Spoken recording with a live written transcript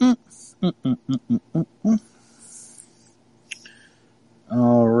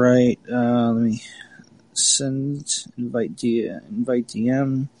All right. Let me invite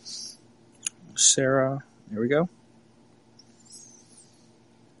DM. Sarah. There we go.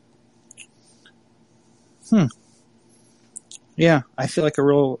 Yeah, I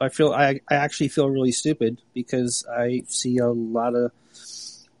actually feel really stupid because I see a lot of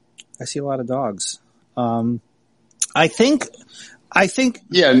dogs. I think.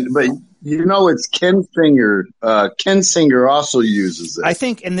 Yeah, but it's Ken Singer. Ken Singer also uses it. I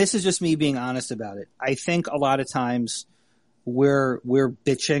think, and this is just me being honest about it, I think a lot of times we're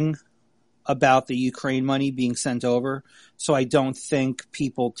bitching about the Ukraine money being sent over. So I don't think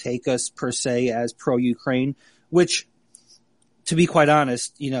people take us per se as pro-Ukraine, which, to be quite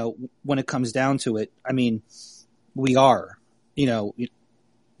honest, when it comes down to it, I mean, we are, we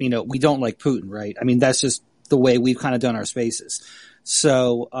don't like Putin, right? I mean, that's just the way we've kind of done our spaces.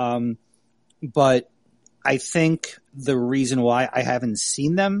 So, but I think the reason why I haven't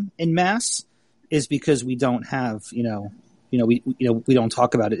seen them in mass is because we don't have, we don't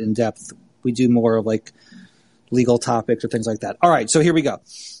talk about it in depth. We do more of like legal topics or things like that. All right. So here we go.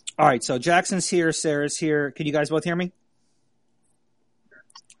 All right. So Jackson's here. Sarah's here. Can you guys both hear me?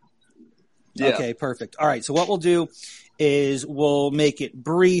 Yeah. Okay, perfect. All right. So what we'll do is we'll make it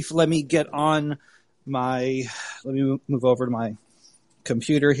brief. Let me move over to my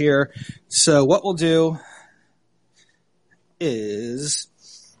computer here. So what we'll do is,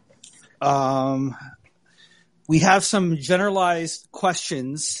 we have some generalized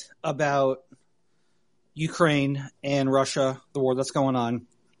questions about Ukraine and Russia, the war that's going on.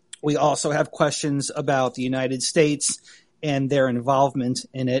 We also have questions about the United States and their involvement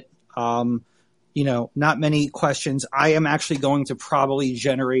in it. Not many questions. I am actually going to probably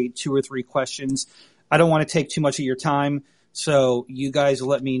generate 2 or 3 questions. I don't want to take too much of your time, so you guys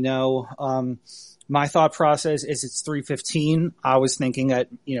let me know. My thought process is it's 3:15. I was thinking at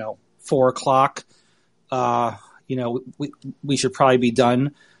 4:00. We should probably be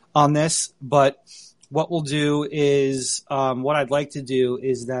done on this, but what we'll do is, what I'd like to do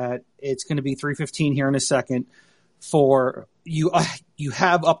is that it's going to be 3:15 here in a second. For you, you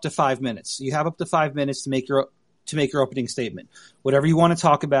have up to 5 minutes. You have up to 5 minutes to make your opening statement. Whatever you want to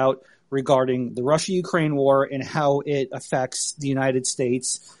talk about regarding the Russia-Ukraine war and how it affects the United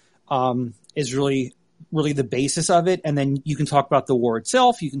States, is really, really the basis of it. And then you can talk about the war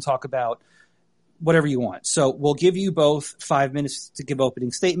itself. You can talk about whatever you want. So we'll give you both 5 minutes to give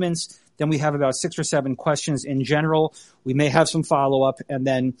opening statements. Then we have about 6 or 7 questions in general. We may have some follow-up. And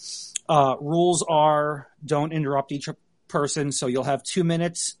then rules are don't interrupt each person. So you'll have 2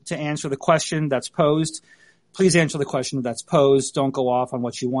 minutes to answer the question that's posed. Please answer the question that's posed. Don't go off on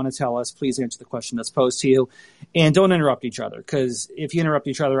what you want to tell us. Please answer the question that's posed to you. And don't interrupt each other, because if you interrupt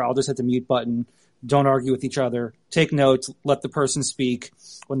each other, I'll just hit the mute button. Don't argue with each other. Take notes. Let the person speak.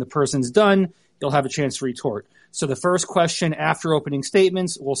 When the person's done, you'll have a chance to retort. So the first question after opening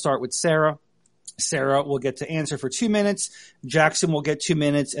statements, we'll start with Sarah. Sarah will get to answer for 2 minutes. Jackson will get 2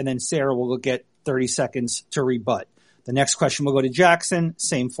 minutes, and then Sarah will get 30 seconds to rebut. The next question will go to Jackson,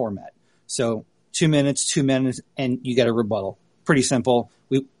 same format. So 2 minutes, and you get a rebuttal. Pretty simple.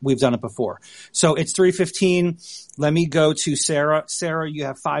 We've done it before. So it's 3:15. Let me go to Sarah. Sarah, you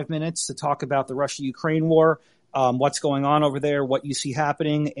have 5 minutes to talk about the Russia-Ukraine war, what's going on over there, what you see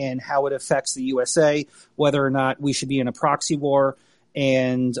happening, and how it affects the USA, whether or not we should be in a proxy war.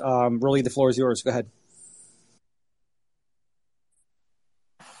 And really, the floor is yours. Go ahead.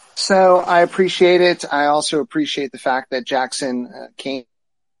 So I appreciate it. I also appreciate the fact that Jackson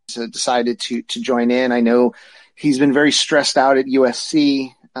decided to join in. I know he's been very stressed out at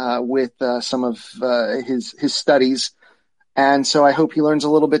USC with some of his studies, and so I hope he learns a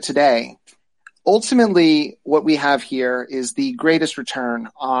little bit today. Ultimately, what we have here is the greatest return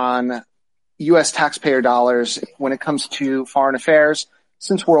on U.S. taxpayer dollars when it comes to foreign affairs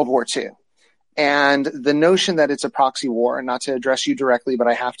since World War II. And the notion that it's a proxy war, and not to address you directly, but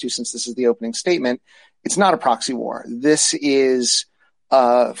I have to since this is the opening statement, it's not a proxy war. This is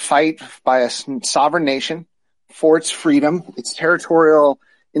a fight by a sovereign nation for its freedom. Its territorial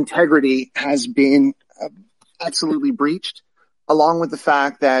integrity has been absolutely breached, along with the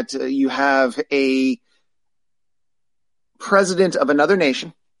fact that you have a president of another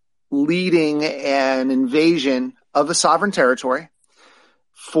nation leading an invasion of a sovereign territory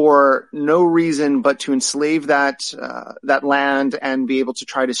for no reason but to enslave that land and be able to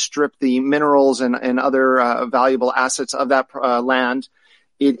try to strip the minerals and other valuable assets of that land.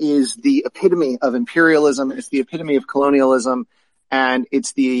 It is the epitome of imperialism. It's the epitome of colonialism, and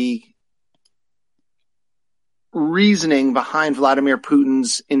it's the reasoning behind Vladimir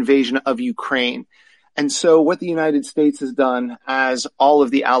Putin's invasion of Ukraine. And so what the United States has done, as all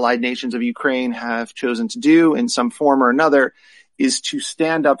of the allied nations of Ukraine have chosen to do in some form or another, is to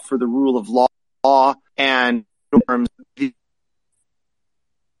stand up for the rule of law and norms.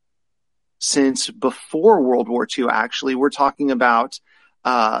 Since before World War II, actually, we're talking about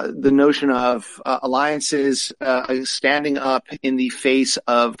the notion of alliances standing up in the face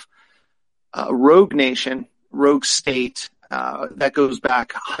of a rogue nation, rogue state that goes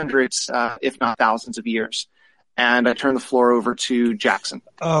back hundreds, if not thousands of years. And I turn the floor over to Jackson.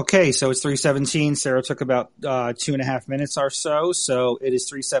 Okay, so it's 3:17. Sarah took about 2.5 minutes or so. So it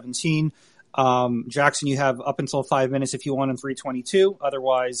is 3:17. Jackson, you have up until 5 minutes if you want on 3:22.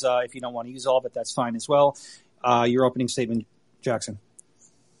 Otherwise, if you don't want to use all of it, that's fine as well. Your opening statement, Jackson.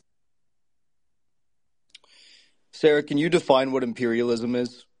 Sarah, can you define what imperialism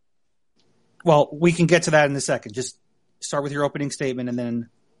is? Well, we can get to that in a second. Just start with your opening statement and then...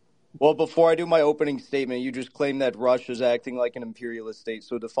 Well, before I do my opening statement, you just claimed that Russia's acting like an imperialist state.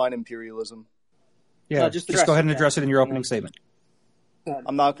 So define imperialism. Yeah, just go ahead and address it in your opening statement.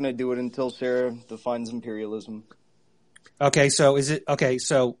 I'm not going to do it until Sarah defines imperialism. Okay, so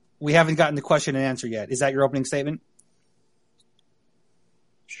so we haven't gotten the question and answer yet. Is that your opening statement?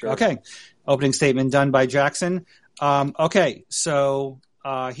 Sure. Okay. Opening statement done by Jackson. Okay, so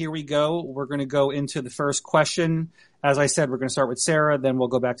here we go. We're going to go into the first question. As I said, we're going to start with Sarah, then we'll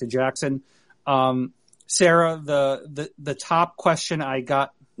go back to Jackson. Sarah, the top question I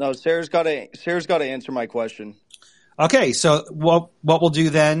got. No, Sarah's got to answer my question. Okay, so what we'll do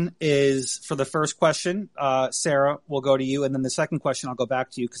then is for the first question, Sarah, we'll go to you, and then the second question I'll go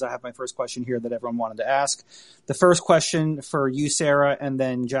back to you because I have my first question here that everyone wanted to ask. The first question for you, Sarah, and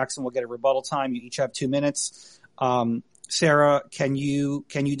then Jackson will get a rebuttal time. You each have 2 minutes. Sarah, can you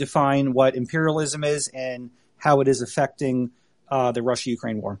define what imperialism is and how it is affecting the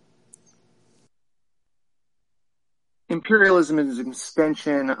Russia-Ukraine war? Imperialism is an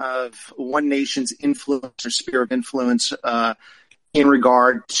extension of one nation's influence or sphere of influence in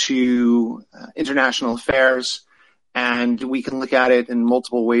regard to international affairs. And we can look at it in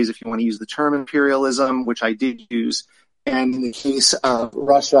multiple ways if you want to use the term imperialism, which I did use. And in the case of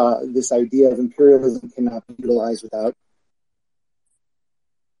Russia, this idea of imperialism cannot be utilized without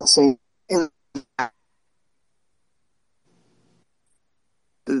saying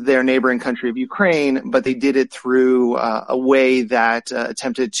their neighboring country of Ukraine, but they did it through a way that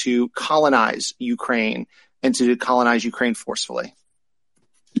attempted to colonize Ukraine and to colonize Ukraine forcefully.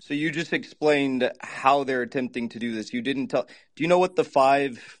 So you just explained how they're attempting to do this. You didn't tell. Do you know what the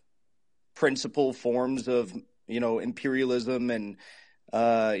 5 principal forms of, imperialism and,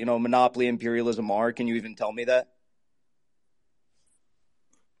 monopoly imperialism are? Can you even tell me that?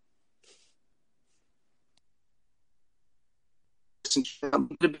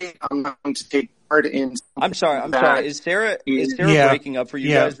 Debate. I'm not going to take part in. I'm sorry. Is Sarah breaking up for you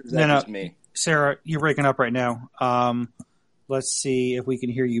guys? Or is that just me? Sarah, you're breaking up right now. Let's see if we can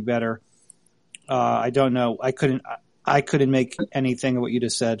hear you better. I don't know. I couldn't make anything of what you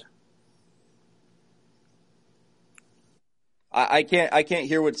just said. I can't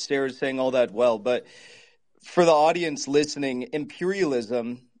hear what Sarah's saying all that well, but for the audience listening,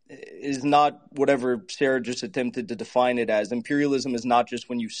 imperialism is not whatever Sarah just attempted to define it as. Imperialism is not just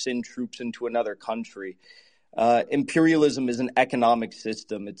when you send troops into another country. Imperialism is an economic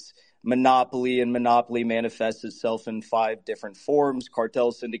system. It's monopoly, and monopoly manifests itself in 5 different forms: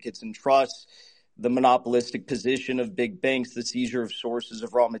 cartels, syndicates, and trusts, the monopolistic position of big banks, the seizure of sources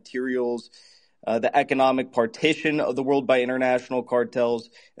of raw materials, the economic partition of the world by international cartels,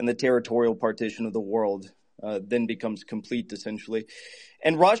 and the territorial partition of the world then becomes complete, essentially.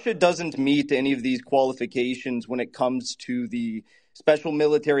 And Russia doesn't meet any of these qualifications when it comes to the special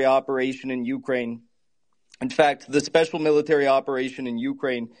military operation in Ukraine. In fact, the special military operation in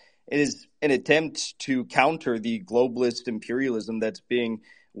Ukraine is an attempt to counter the globalist imperialism that's being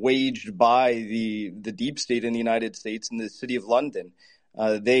waged by the deep state in the United States and the city of London.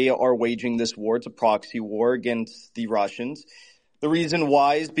 They are waging this war. It's a proxy war against the Russians. The reason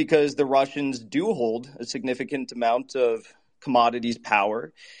why is because the Russians do hold a significant amount of commodities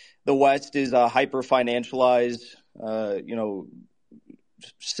power. The West is a hyper-financialized,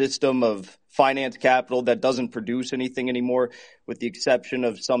 system of finance capital that doesn't produce anything anymore, with the exception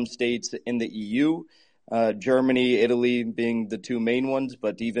of some states in the EU, Germany, Italy being the 2 main ones.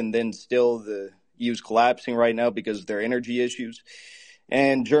 But even then, still, the EU is collapsing right now because of their energy issues.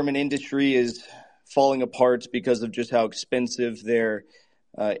 And German industry is falling apart because of just how expensive their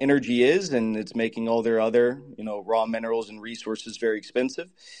energy is, and it's making all their other, raw minerals and resources very expensive.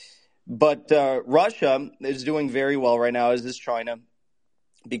 But Russia is doing very well right now, as is China,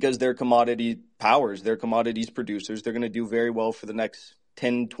 because they're commodity powers, they're commodities producers. They're going to do very well for the next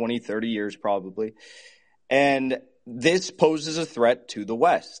 10, 20, 30 years probably. And this poses a threat to the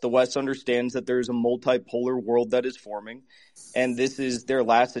West. The West understands that there's a multipolar world that is forming, and this is their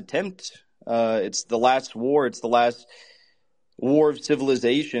last attempt. It's the last war. It's the last war of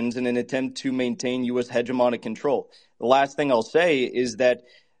civilizations in an attempt to maintain U.S. hegemonic control. The last thing I'll say is that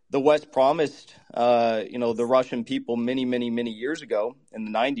the West promised, the Russian people many, many, many years ago in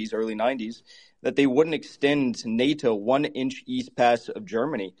the 90s, early 90s, that they wouldn't extend NATO 1 inch east past of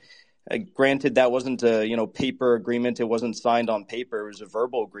Germany. Granted, that wasn't a paper agreement. It wasn't signed on paper. It was a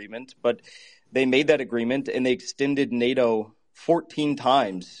verbal agreement. But they made that agreement, and they extended NATO 14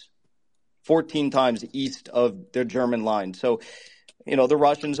 times east of their German line. So, the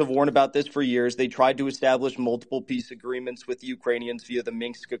Russians have warned about this for years. They tried to establish multiple peace agreements with the Ukrainians via the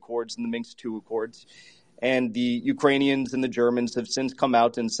Minsk Accords and the Minsk II Accords. And the Ukrainians and the Germans have since come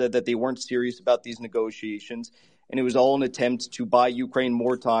out and said that they weren't serious about these negotiations. And it was all an attempt to buy Ukraine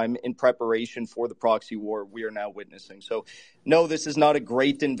more time in preparation for the proxy war we are now witnessing. So, no, this is not a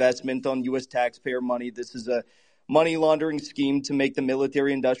great investment on U.S. taxpayer money. This is a money laundering scheme to make the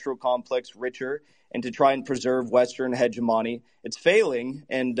military-industrial complex richer and to try and preserve Western hegemony. It's failing,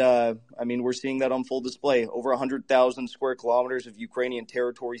 and we're seeing that on full display. Over 100,000 square kilometers of Ukrainian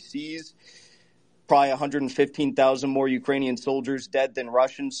territory seized, probably 115,000 more Ukrainian soldiers dead than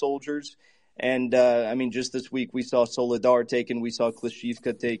Russian soldiers. And, just this week we saw Soledar taken, we saw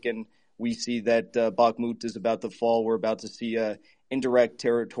Klishivka taken, we see that Bakhmut is about to fall. We're about to see indirect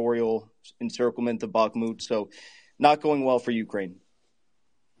territorial encirclement of Bakhmut. So not going well for Ukraine.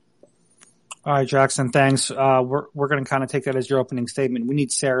 All right, Jackson, thanks. We're going to kind of take that as your opening statement. We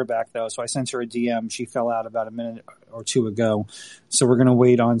need Sarah back, though, so I sent her a DM. She fell out about a minute or two ago, so we're going to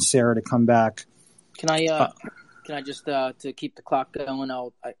wait on Sarah to come back. Can I just, to keep the clock going,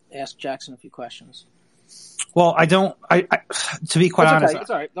 I'll ask Jackson a few questions? Well, to be quite honest,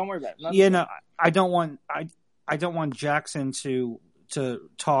 it's all right. Don't worry about it. Yeah, no, I don't want Jackson to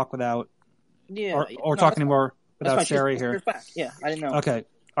talk without, or talk anymore without Sarah here. Yeah, I didn't know. Okay.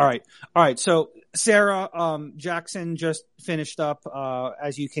 All right. So Sarah, Jackson just finished up,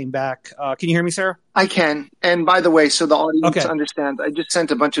 as you came back. Can you hear me, Sarah? I can. And by the way, so the audience understands, I just sent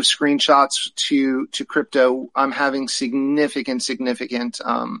a bunch of screenshots to Crypto. I'm having significant,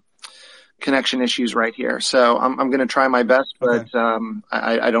 connection issues right here. So I'm going to try my best, but,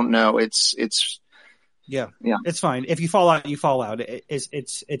 I don't know. It's it's fine. If you fall out, you fall out.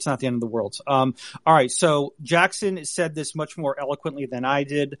 It's not the end of the world. All right. So Jackson said this much more eloquently than I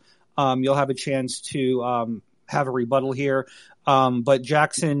did. You'll have a chance to have a rebuttal here. But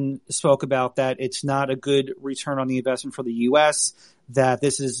Jackson spoke about that it's not a good return on the investment for the U.S., that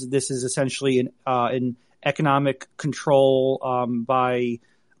this is essentially an economic control by,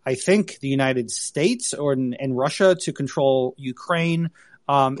 I think, the United States and Russia to control Ukraine.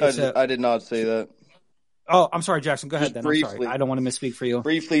 I did not say that. Oh, I'm sorry, Jackson. Go ahead then. Briefly, I'm sorry. I don't want to misspeak for you.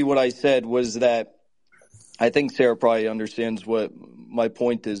 Briefly, what I said was that I think Sarah probably understands what my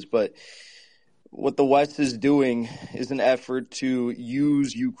point is, but what the West is doing is an effort to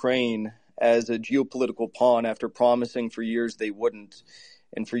use Ukraine as a geopolitical pawn after promising for years they wouldn't,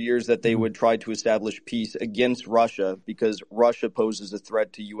 and for years that they would try to establish peace against Russia because Russia poses a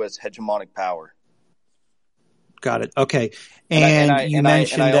threat to U.S. hegemonic power. Got it. Okay. I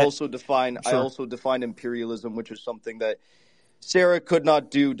also defined imperialism, which is something that Sarah could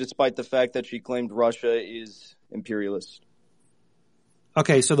not do despite the fact that she claimed Russia is imperialist.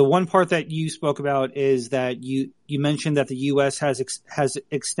 Okay. So the one part that you spoke about is that you mentioned that the U.S. has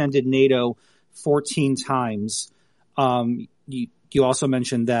extended NATO 14 times. You also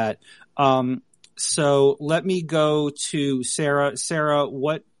mentioned that. So let me go to Sarah. Sarah,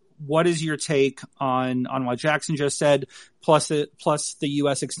 what is your take on what Jackson just said, plus the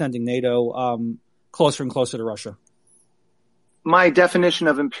U.S. extending NATO closer and closer to Russia? My definition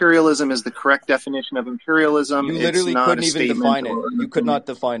of imperialism is the correct definition of imperialism. You literally couldn't even define it. You could not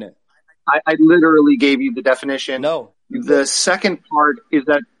define it. I literally gave you the definition. No. The second part is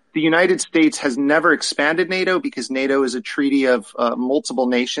that the United States has never expanded NATO because NATO is a treaty of multiple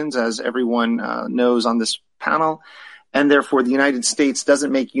nations, as everyone knows on this panel. And therefore, the United States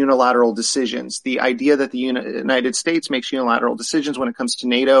doesn't make unilateral decisions. The idea that the United States makes unilateral decisions when it comes to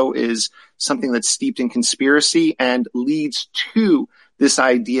NATO is something that's steeped in conspiracy and leads to this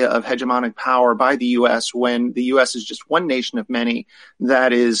idea of hegemonic power by the U.S. when the U.S. is just one nation of many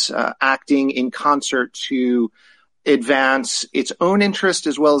that is acting in concert to advance its own interest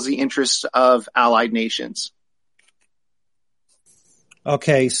as well as the interests of allied nations.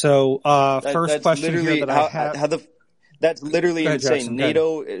 Okay, so first question here that I have. That's literally Go ahead, insane. Jackson,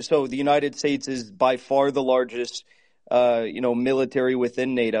 NATO. So the United States is by far the largest, military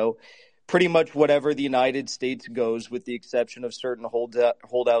within NATO. Pretty much whatever the United States goes, with the exception of certain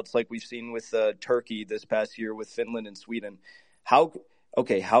holdouts like we've seen with Turkey this past year, with Finland and Sweden. How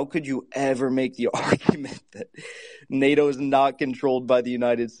could you ever make the argument that NATO is not controlled by the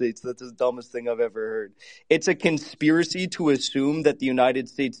United States? That's the dumbest thing I've ever heard. It's a conspiracy to assume that the United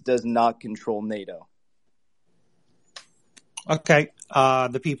States does not control NATO. Okay,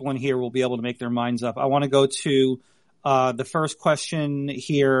 the people in here will be able to make their minds up. I want to go to the first question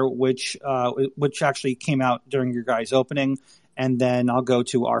here, which actually came out during your guys' opening, and then I'll go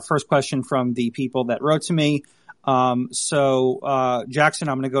to our first question from the people that wrote to me. So Jackson,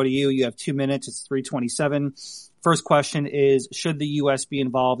 I'm going to go to you. You have 2 minutes. It's 3:27. First question is, should the U.S. be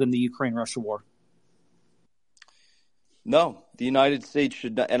involved in the Ukraine-Russia war? No, the United States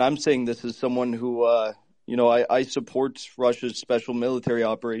should not. And I'm saying this as someone who, I support Russia's special military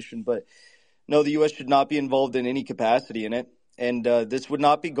operation, but no, the U.S. should not be involved in any capacity in it. And this would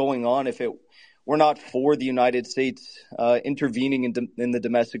not be going on if it were not for the United States intervening in the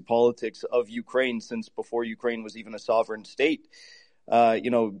domestic politics of Ukraine since before Ukraine was even a sovereign state.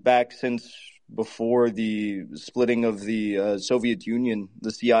 Back since before the splitting of the Soviet Union,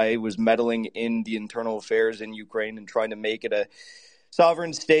 the CIA was meddling in the internal affairs in Ukraine and trying to make it a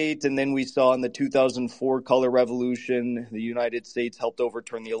sovereign state. And then we saw in the 2004 color revolution, the United States helped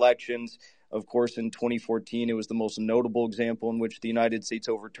overturn the elections. Of course, in 2014, it was the most notable example in which the United States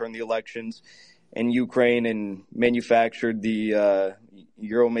overturned the elections in Ukraine and manufactured the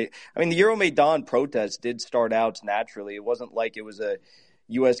Euromaidan. I mean, the Euromaidan protests did start out naturally. It wasn't like it was a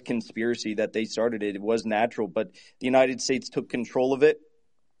U.S. conspiracy that they started it. It was natural, but the United States took control of it.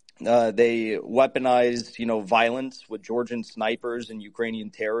 They weaponized, violence with Georgian snipers and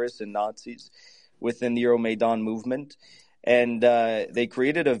Ukrainian terrorists and Nazis within the Euromaidan movement. And they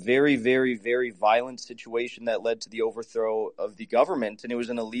created a very, very, very violent situation that led to the overthrow of the government. And it was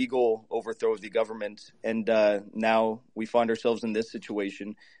an illegal overthrow of the government. And now we find ourselves in this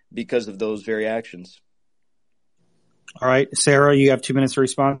situation because of those very actions. All right. Sarah, you have 2 minutes to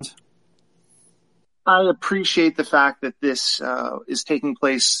respond. I appreciate the fact that this is taking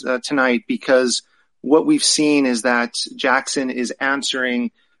place tonight, because what we've seen is that Jackson is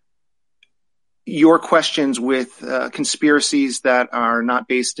answering your questions with conspiracies that are not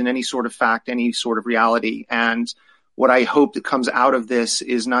based in any sort of fact, any sort of reality. And what I hope that comes out of this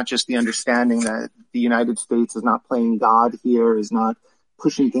is not just the understanding that the United States is not playing God here, is not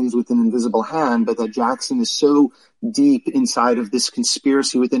pushing things with an invisible hand, but that Jackson is so deep inside of this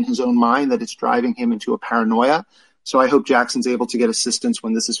conspiracy within his own mind that it's driving him into a paranoia. So I hope Jackson's able to get assistance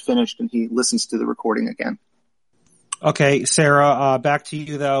when this is finished and he listens to the recording again. Okay, Sarah, back to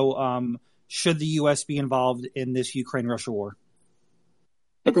you though. Should the U.S. be involved in this Ukraine-Russia war?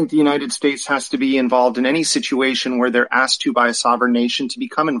 I think the United States has to be involved in any situation where they're asked to by a sovereign nation to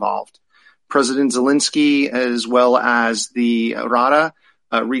become involved. President Zelensky, as well as the Rada,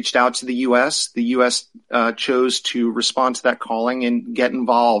 reached out to the U.S. The U.S. chose to respond to that calling and get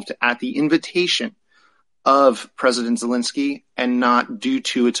involved at the invitation of President Zelensky and not due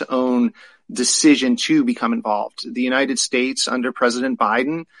to its own decision to become involved. The United States, under President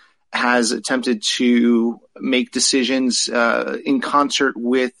Biden, has attempted to make decisions in concert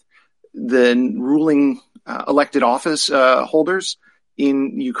with the ruling elected office holders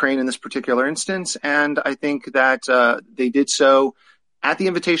in Ukraine in this particular instance. And I think that they did so at the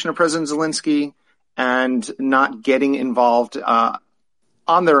invitation of President Zelensky and not getting involved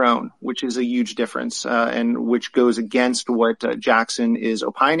on their own, which is a huge difference and which goes against what Jackson is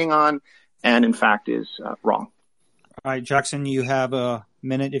opining on and, in fact, is wrong. All right, Jackson, you have a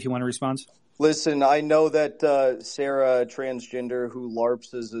minute if you want to respond. Listen, I know that Sarah, transgender, who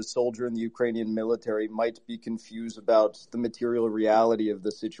LARPs as a soldier in the Ukrainian military, might be confused about the material reality of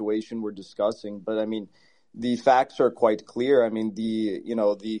the situation we're discussing. But I mean, the facts are quite clear. I mean, the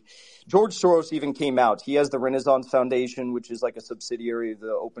George Soros even came out. He has the Renaissance Foundation, which is like a subsidiary of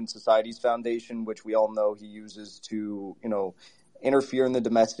the Open Societies Foundation, which we all know he uses to, interfere in the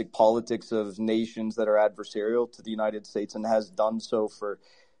domestic politics of nations that are adversarial to the United States, and has done so for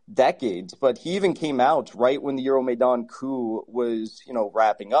decades. But he even came out right when the Euromaidan coup was,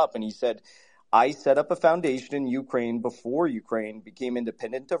 wrapping up, and he said, I set up a foundation in Ukraine before Ukraine became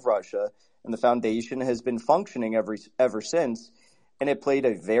independent of Russia, and the foundation has been functioning ever since, and it played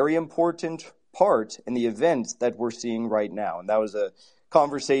a very important part in the events that we're seeing right now. And that was a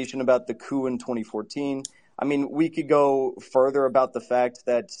conversation about the coup in 2014. I mean, we could go further about the fact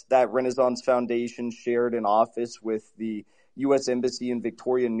that Renaissance Foundation shared an office with the U.S. Embassy in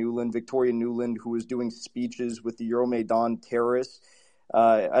Victoria Nuland, who was doing speeches with the Euromaidan terrorists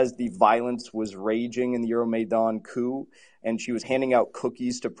as the violence was raging in the Euromaidan coup, and she was handing out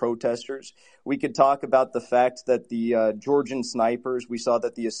cookies to protesters. We could talk about the fact that the Georgian snipers, we saw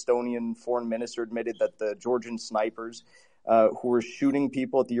that the Estonian foreign minister admitted that the Georgian snipers who were shooting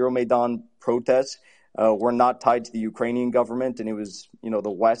people at the Euromaidan protests were not tied to the Ukrainian government, and it was,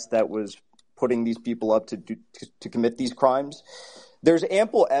 the West that was putting these people up to commit these crimes. There's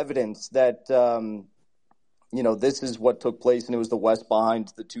ample evidence that, this is what took place, and it was the West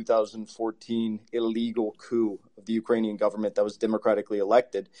behind the 2014 illegal coup of the Ukrainian government that was democratically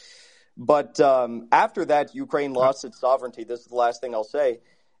elected. But after that, Ukraine lost its sovereignty. This is the last thing I'll say.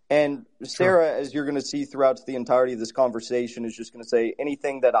 And Sarah, as you're going to see throughout the entirety of this conversation, is just going to say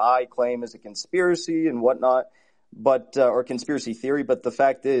anything that I claim is a conspiracy and whatnot, but or conspiracy theory. But the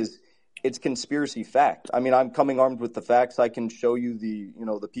fact is, it's conspiracy fact. I mean, I'm coming armed with the facts. I can show you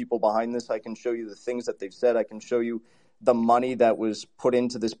the people behind this. I can show you the things that they've said. I can show you the money that was put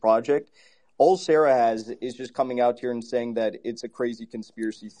into this project. All Sarah has is just coming out here and saying that it's a crazy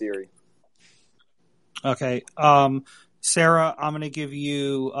conspiracy theory. Okay. Sarah, I'm going to give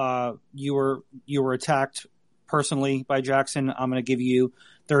you, you were attacked personally by Jackson. I'm going to give you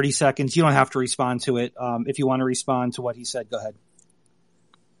 30 seconds. You don't have to respond to it. If you want to respond to what he said, go ahead.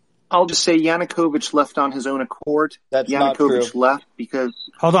 I'll just say Yanukovych left on his own accord. That's not true. Yanukovych left because...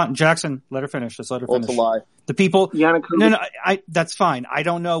 Hold on, Jackson. Let her finish. Just let her finish. It's a lie. The people... Yanukovych... No, that's fine. I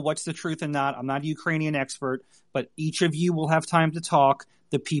don't know what's the truth in that. I'm not a Ukrainian expert, but each of you will have time to talk.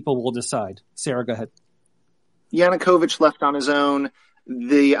 The people will decide. Sarah, go ahead. Yanukovych left on his own.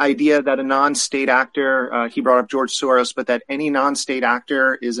 The idea that a non-state actor, he brought up George Soros, but that any non-state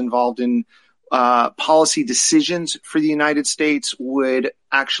actor is involved in policy decisions for the United States would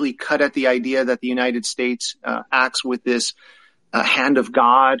actually cut at the idea that the United States acts with this hand of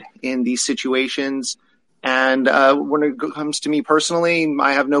God in these situations. And when it comes to me personally,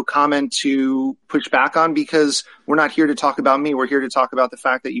 I have no comment to push back on because we're not here to talk about me. We're here to talk about the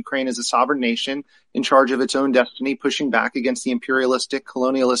fact that Ukraine is a sovereign nation in charge of its own destiny, pushing back against the imperialistic,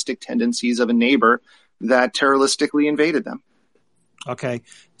 colonialistic tendencies of a neighbor that terroristically invaded them. Okay.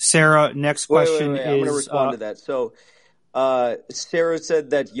 Sarah, next question is... I'm going to respond to that. So Sarah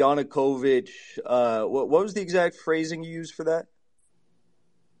said that Yanukovych, what was the exact phrasing you used for that?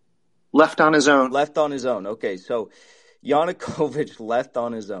 Left on his own. Left on his own. Okay, so Yanukovych left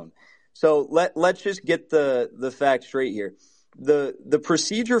on his own. So let's just get the facts straight here. The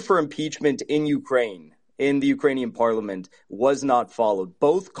procedure for impeachment in Ukraine, in the Ukrainian parliament, was not followed.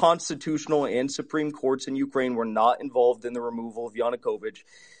 Both constitutional and Supreme Courts in Ukraine were not involved in the removal of Yanukovych.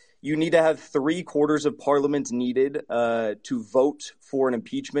 You need to have 3/4 of parliament needed to vote for an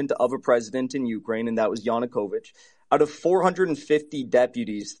impeachment of a president in Ukraine, and that was Yanukovych. Out of 450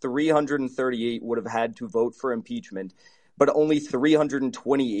 deputies, 338 would have had to vote for impeachment, but only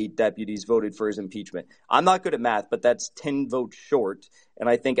 328 deputies voted for his impeachment. I'm not good at math, but that's 10 votes short, and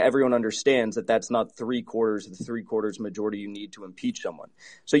I think everyone understands that that's not 3/4 of the 3/4 majority you need to impeach someone.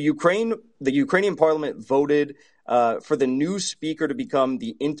 So the Ukrainian parliament voted for the new speaker to become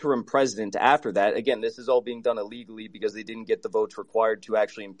the interim president after that. Again, this is all being done illegally because they didn't get the votes required to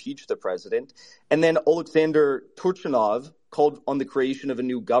actually impeach the president. And then Alexander Turchinov called on the creation of a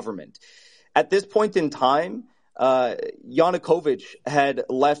new government. At this point in time, Yanukovych had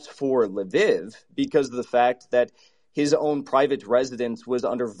left for Lviv because of the fact that his own private residence was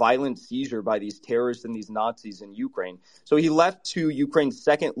under violent seizure by these terrorists and these Nazis in Ukraine. So he left to Ukraine's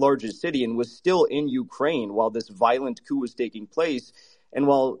second largest city and was still in Ukraine while this violent coup was taking place and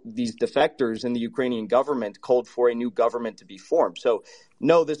while these defectors in the Ukrainian government called for a new government to be formed. So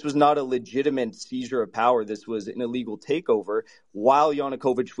no, this was not a legitimate seizure of power. This was an illegal takeover while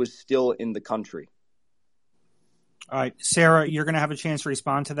Yanukovych was still in the country. All right, Sarah, you're going to have a chance to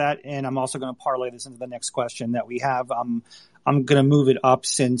respond to that, and I'm also going to parlay this into the next question that we have. I'm going to move it up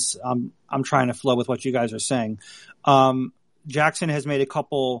since I'm trying to flow with what you guys are saying. Jackson has made a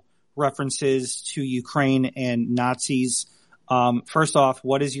couple references to Ukraine and Nazis. First off,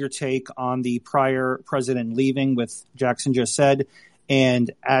 what is your take on the prior president leaving, with Jackson just said? And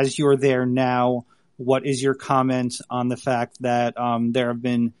as you're there now, what is your comment on the fact that there have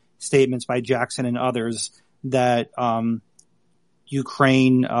been statements by Jackson and others that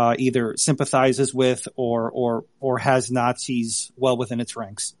Ukraine either sympathizes with or has Nazis well within its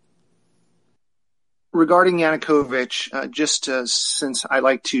ranks? Regarding Yanukovych, since I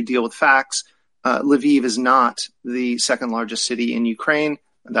like to deal with facts, Lviv is not the second largest city in Ukraine.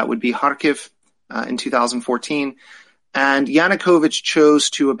 That would be Kharkiv in 2014. And Yanukovych chose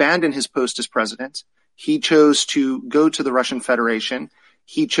to abandon his post as president He chose to go to the Russian Federation.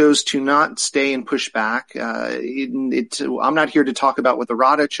 He chose to not stay and push back. I'm not here to talk about what the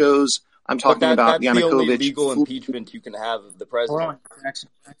Rada chose. I'm talking about Yanukovych. That's the only legal impeachment you can have of the president. Hold on,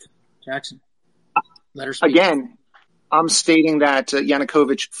 Jackson. Let her speak. Again, I'm stating that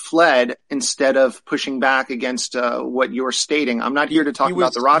Yanukovych fled instead of pushing back against what you're stating. I'm not here to talk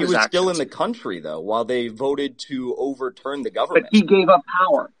about the Rada's actions. He was still in the country, though, while they voted to overturn the government. But he gave up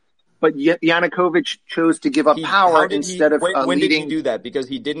power. But Yanukovych chose to give up power instead of when did he do that? Because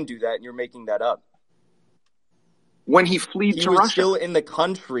he didn't do that, and you're making that up. When he fled to Russia. He was still in the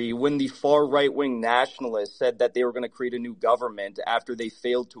country when the far right-wing nationalists said that they were going to create a new government after they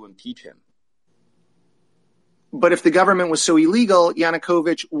failed to impeach him. But if the government was so illegal,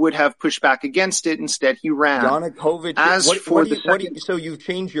 Yanukovych would have pushed back against it. Instead, he ran. Yanukovych. So you've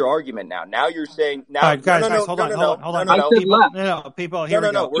changed your argument now. Now you're saying now. All right, guys, hold on. I said left. People. Here we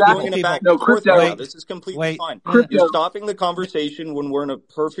go. We're going in a back and forth now. This is completely fine. You're stopping the conversation when we're in a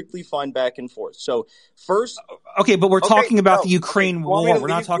perfectly fine back and forth. So first, okay, but we're talking about the Ukraine war. We're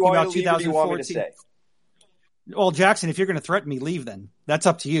not talking about 2014. Well, Jackson, if you're going to threaten me, leave. Then that's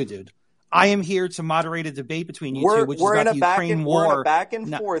up to you, dude. I am here to moderate a debate between you two, which is about the Ukraine war. We're in a back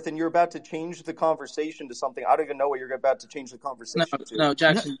and forth, and you're about to change the conversation to something. I don't even know what you're about to change the conversation to. No,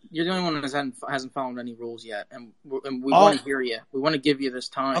 Jackson, you're the only one that hasn't followed any rules yet, and we want to hear you. We want to give you this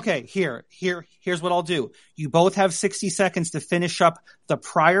time. Okay, here's what I'll do. You both have 60 seconds to finish up the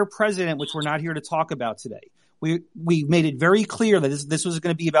prior president, which we're not here to talk about today. We made it very clear that this was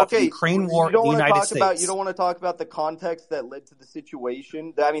going to be about the Ukraine war in the United States. You don't want to talk about the context that led to the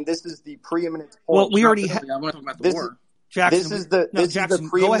situation. I mean, this is the preeminent point. Well, we already had. I want to talk about the war. Jackson, this is the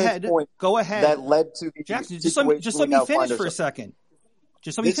preeminent point go ahead. that led to the Jackson, situation. Just let me finish for a second.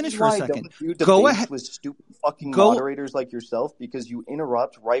 You go ahead with stupid fucking moderators like yourself, because you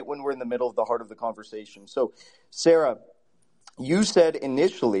interrupt right when we're in the middle of the heart of the conversation. So, Sarah, you said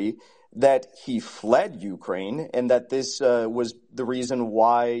initially that he fled Ukraine and that this was the reason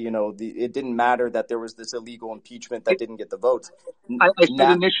why, it didn't matter that there was this illegal impeachment that didn't get the votes. I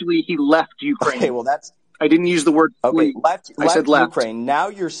said initially he left Ukraine. Okay, well I didn't use the word flee. I said left Ukraine. Now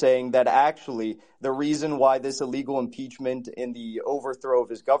you're saying that actually the reason why this illegal impeachment and the overthrow of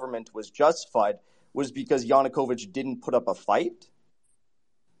his government was justified was because Yanukovych didn't put up a fight?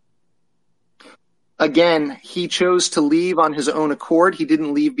 Again, he chose to leave on his own accord. He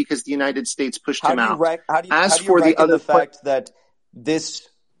didn't leave because the United States pushed him out. How do you reckon the fact that this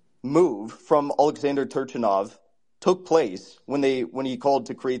move from Alexander Turchinov took place when he called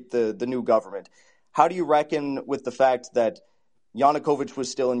to create the new government? How do you reckon with the fact that Yanukovych was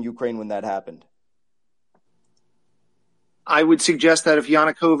still in Ukraine when that happened? I would suggest that if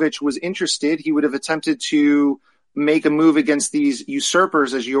Yanukovych was interested, he would have attempted to make a move against these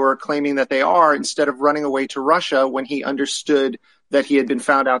usurpers, as you're claiming that they are, instead of running away to Russia when he understood that he had been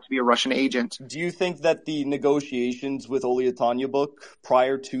found out to be a Russian agent. Do you think that the negotiations with Yulia Tymyabuk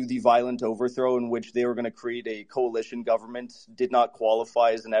prior to the violent overthrow, in which they were going to create a coalition government, did not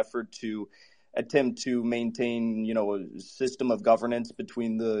qualify as an effort to attempt to maintain, a system of governance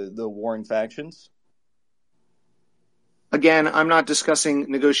between the warring factions? Again, I'm not discussing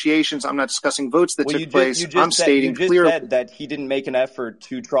negotiations. I'm not discussing votes that took place. I'm stating clearly. You just said that he didn't make an effort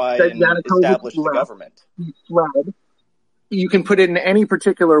to try and establish the government. He fled. You can put it in any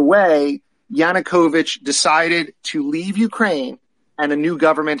particular way. Yanukovych decided to leave Ukraine, and a new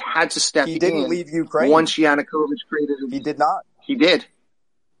government had to step in. He didn't leave Ukraine. Once Yanukovych created it. He did not. He did.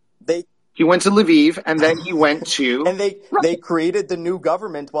 He went to Lviv, and then he went to... And they created the new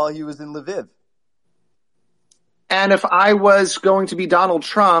government while he was in Lviv. And if I was going to be Donald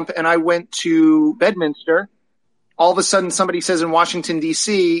Trump and I went to Bedminster, all of a sudden somebody says in Washington,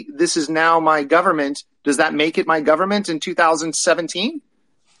 D.C., this is now my government. Does that make it my government in 2017?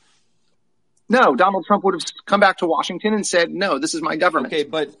 No, Donald Trump would have come back to Washington and said, no, this is my government. Okay,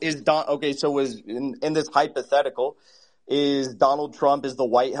 but in this hypothetical, is Donald Trump, is the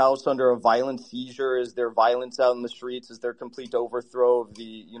White House under a violent seizure? Is there violence out in the streets? Is there complete overthrow of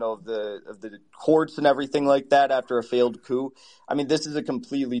the courts and everything like that after a failed coup? I mean, this is a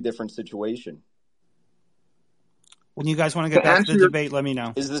completely different situation. When you guys want to get back to the debate, let me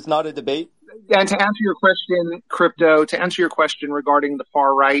know. Is this not a debate? And to answer your question, Crypto, to answer your question regarding the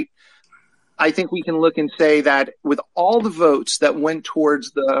far right, I think we can look and say that with all the votes that went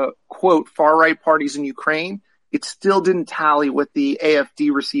towards the, quote, far right parties in Ukraine, it still didn't tally what the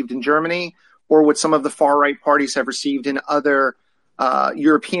AfD received in Germany or what some of the far-right parties have received in other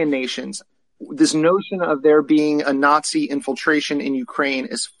European nations. This notion of there being a Nazi infiltration in Ukraine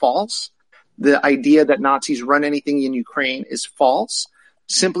is false. The idea that Nazis run anything in Ukraine is false,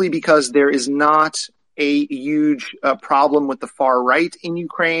 simply because there is not a huge problem with the far right in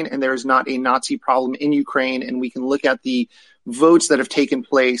Ukraine, and there is not a Nazi problem in Ukraine. And we can look at the votes that have taken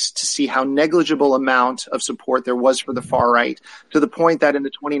place to see how negligible amount of support there was for the far right, to the point that in the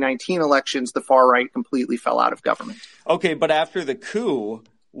 2019 elections, the far right completely fell out of government. Okay, but after the coup,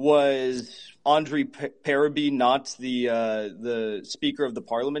 was Andrei Parubiy not the Speaker of the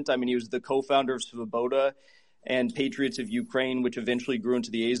Parliament? I mean, he was the co-founder of Svoboda and Patriots of Ukraine, which eventually grew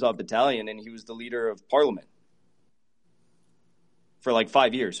into the Azov Battalion, and he was the leader of parliament for like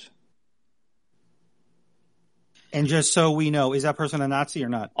 5 years. And just so we know, is that person a Nazi or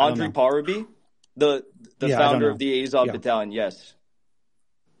not? Andrei Parubiy, the founder of the Azov Battalion, yes.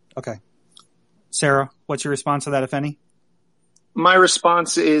 Okay. Sarah, what's your response to that, if any? My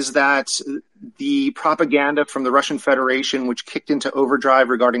response is that the propaganda from the Russian Federation, which kicked into overdrive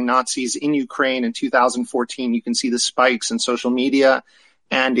regarding Nazis in Ukraine in 2014, you can see the spikes in social media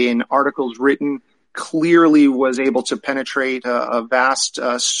and in articles written, clearly was able to penetrate a vast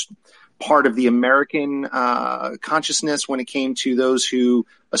part of the American consciousness when it came to those who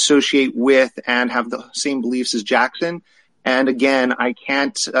associate with and have the same beliefs as Jackson. And again, I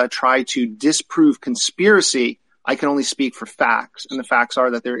can't try to disprove conspiracy. I can only speak for facts, and the facts are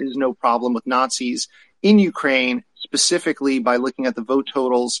that there is no problem with Nazis in Ukraine, specifically by looking at the vote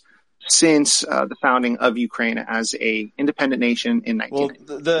totals since the founding of Ukraine as a independent nation in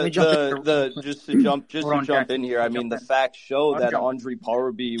 1990. Well, just to jump in here, I mean, the facts show that Andrei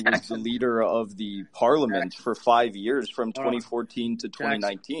Parubiy was the leader of the parliament for 5 years, from 2014 to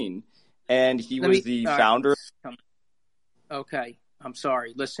 2019, and he was the founder. Okay, I'm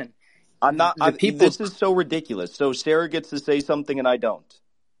sorry. Listen. This is so ridiculous. So Sarah gets to say something and I don't.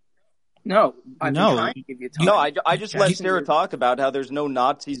 No, I just let Sarah talk about how there's no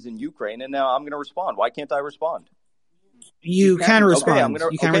Nazis in Ukraine, and now I'm going to respond. Why can't I respond? You can respond. Okay, I'm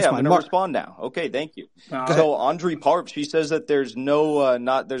going to respond now. Okay, thank you. So Andrei Parubiy, she says that there's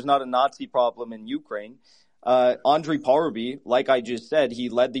there's not a Nazi problem in Ukraine. Andrei Parubiy, like I just said, he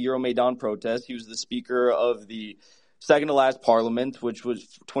led the Euromaidan protest. He was the speaker of the second to last parliament, which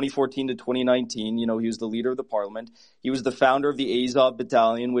was 2014 to 2019. You know, he was the leader of the parliament. He was the founder of the Azov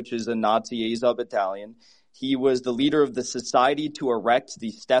Battalion, which is a Nazi Azov Battalion. He was the leader of the Society to Erect the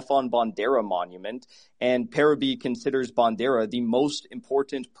Stefan Bandera Monument. And Parubiy considers Bandera the most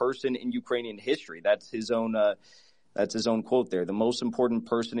important person in Ukrainian history. That's his own quote there. The most important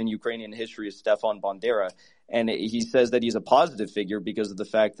person in Ukrainian history is Stefan Bandera. And he says that he's a positive figure because of the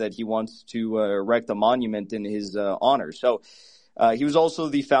fact that he wants to erect a monument in his honor. So he was also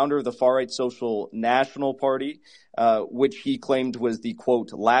the founder of the far-right Social National Party, which he claimed was the,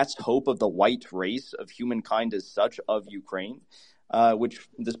 quote, last hope of the white race of humankind as such of Ukraine, which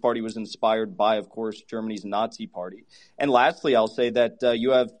this party was inspired by, of course, Germany's Nazi party. And lastly, I'll say that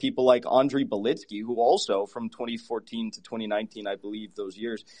you have people like Andrei Belitsky, who also from 2014 to 2019, I believe those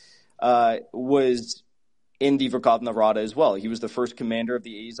years, was in the Verkhovna Rada as well. He was the first commander of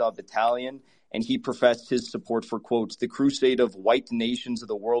the Azov Battalion, and he professed his support for, quote, the crusade of white nations of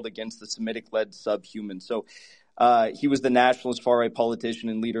the world against the Semitic-led subhumans. So he was the nationalist far-right politician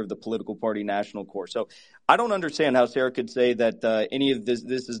and leader of the political party National Corps. So I don't understand how Sarah could say that any of this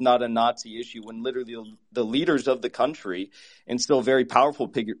is not a Nazi issue when literally the leaders of the country and still very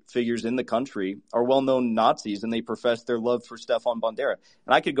powerful figures in the country are well-known Nazis, and they profess their love for Stefan Bandera.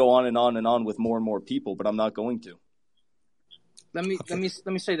 And I could go on and on and on with more and more people, but I'm not going to. Let me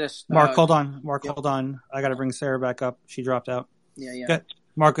say this. Mark, hold on. Hold on. I got to bring Sarah back up. She dropped out. Yeah. Okay.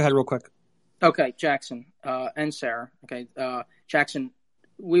 Mark, go ahead real quick. Okay, Jackson and Sarah. Okay, Jackson,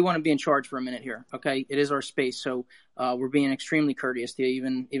 we want to be in charge for a minute here. Okay, it is our space, so we're being extremely courteous to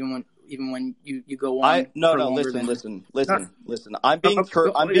you, even when you go on. Listen. I'm being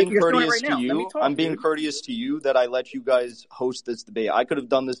courteous to you. I'm being courteous to you that I let you guys host this debate. I could have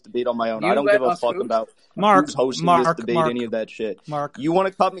done this debate on my own. I don't give a fuck about who's hosting this debate, any of that shit. Mark, you want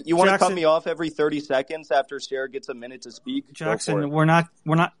to cut me off every 30 seconds after Sarah gets a minute to speak? Jackson, we're not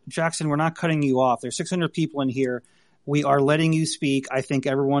cutting you off. There's 600 people in here. We are letting you speak. I think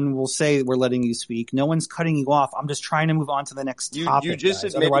everyone will say we're letting you speak. No one's cutting you off. I'm just trying to move on to the next topic. You just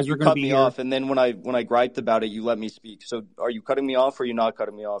admitted you cut me off, and then when I griped about it, you let me speak. So are you cutting me off or are you not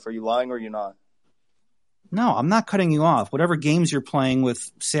cutting me off? Are you lying or are you not? No, I'm not cutting you off. Whatever games you're playing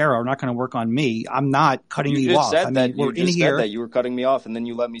with Sarah are not going to work on me. I'm not cutting you off. You just said that you were cutting me off, and then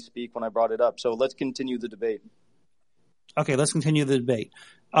you let me speak when I brought it up. So let's continue the debate. Okay, let's continue the debate.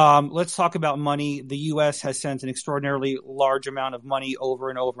 Let's talk about money. The U.S. has sent an extraordinarily large amount of money over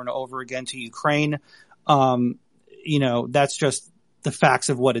and over and over again to Ukraine. That's just the facts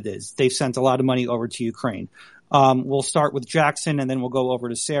of what it is. They've sent a lot of money over to Ukraine. We'll start with Jackson, and then we'll go over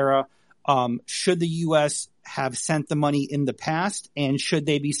to Sarah. Should the U.S. have sent the money in the past, and should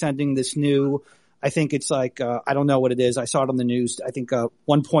they be sending this new, I think it's like, I don't know what it is. I saw it on the news. I think a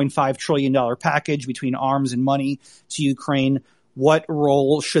 $1.5 trillion package between arms and money to Ukraine. What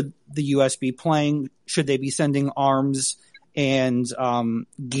role should the U.S. be playing? Should they be sending arms and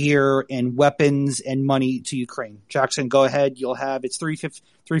gear and weapons and money to Ukraine? Jackson, go ahead. It's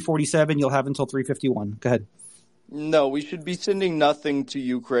 3:47. You'll have until 3:51. Go ahead. No, we should be sending nothing to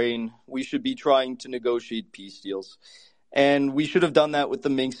Ukraine. We should be trying to negotiate peace deals. And we should have done that with the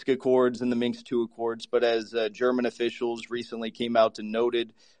Minsk Accords and the Minsk II Accords. But as German officials recently came out and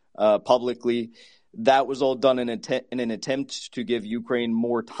noted publicly, that was all done in an attempt to give Ukraine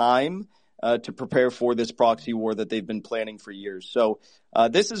more time to prepare for this proxy war that they've been planning for years. So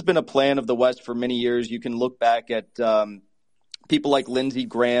this has been a plan of the West for many years. You can look back at people like Lindsey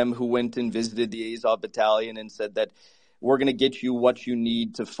Graham, who went and visited the Azov battalion and said that we're going to get you what you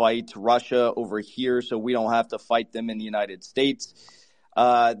need to fight Russia over here so we don't have to fight them in the United States.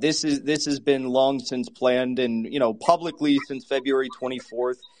 This has been long since planned, and publicly since February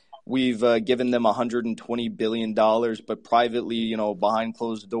 24th, we've given them $120 billion, but privately, behind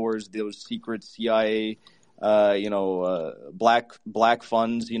closed doors, those secret CIA, black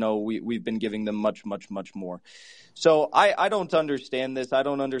funds, we've been giving them much, much, much more. So I don't understand this. I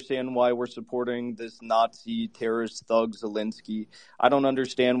don't understand why we're supporting this Nazi terrorist thug Zelensky. I don't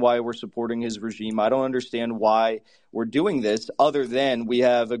understand why we're supporting his regime. I don't understand why we're doing this other than we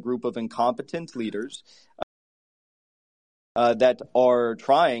have a group of incompetent leaders that are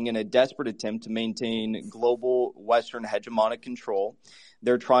trying in a desperate attempt to maintain global Western hegemonic control.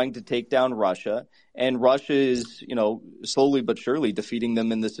 They're trying to take down Russia, and Russia is, slowly but surely defeating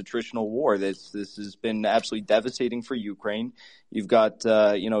them in this attritional war. This has been absolutely devastating for Ukraine. You've got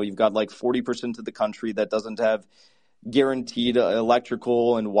like 40% of the country that doesn't have guaranteed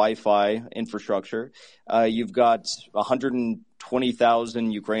electrical and Wi-Fi infrastructure. You've got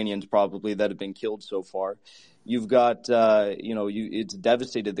 120,000 Ukrainians probably that have been killed so far. You've got, it's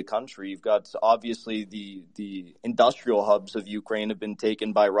devastated the country. You've got obviously the industrial hubs of Ukraine have been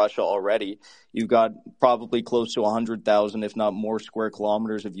taken by Russia already. You've got probably close to 100,000, if not more, square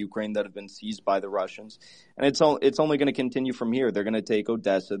kilometers of Ukraine that have been seized by the Russians. And it's only going to continue from here. They're going to take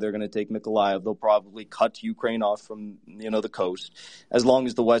Odessa. They're going to take Mykolaiv. They'll probably cut Ukraine off from, the coast, as long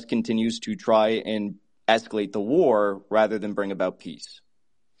as the West continues to try and escalate the war rather than bring about peace.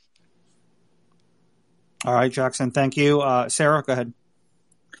 All right, Jackson, thank you. Sarah, go ahead.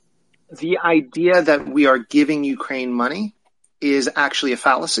 The idea that we are giving Ukraine money is actually a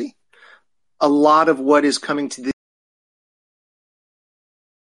fallacy. A lot of what is coming to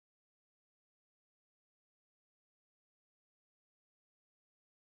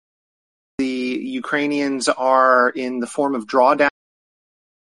the Ukrainians are in the form of drawdown.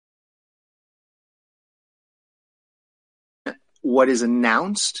 What is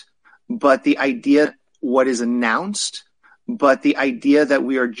announced, but the idea that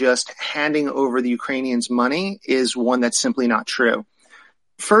we are just handing over the Ukrainians money is one that's simply not true.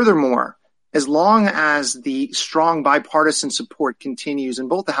 Furthermore, as long as the strong bipartisan support continues in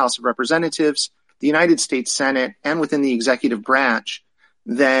both the House of Representatives, the United States Senate, and within the executive branch,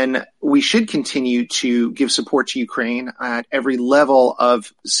 then we should continue to give support to Ukraine at every level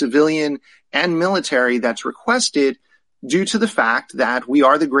of civilian and military that's requested, due to the fact that we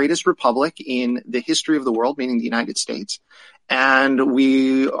are the greatest republic in the history of the world, meaning the United States. And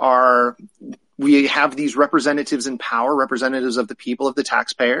we have these representatives in power, representatives of the people, of the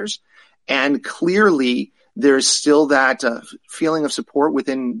taxpayers. And clearly there's still that feeling of support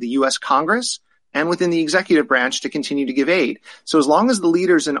within the U.S. Congress and within the executive branch to continue to give aid. So as long as the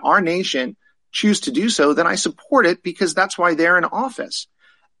leaders in our nation choose to do so, then I support it because that's why they're in office.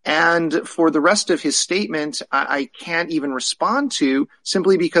 And for the rest of his statement, I can't even respond to,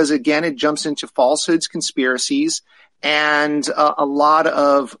 simply because, again, it jumps into falsehoods, conspiracies, and a lot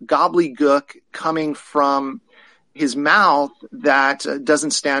of gobbledygook coming from his mouth that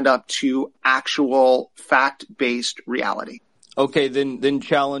doesn't stand up to actual fact-based reality. Okay, then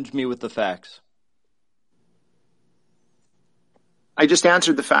challenge me with the facts. I just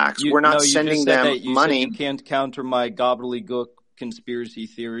answered the facts. We're not sending them money. You can't counter my gobbledygook conspiracy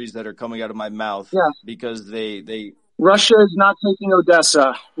theories that are coming out of my mouth because they Russia is not taking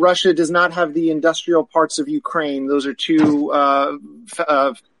Odessa. Russia does not have the industrial parts of Ukraine. Those are two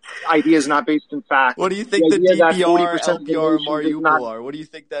ideas not based in fact. What do you think the DPR, LPR, Mariupol are? What do you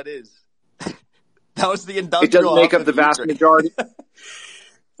think that is? That was the industrial. It doesn't make up the vast majority.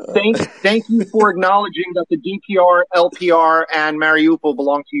 Thank you for acknowledging that the DPR, LPR, and Mariupol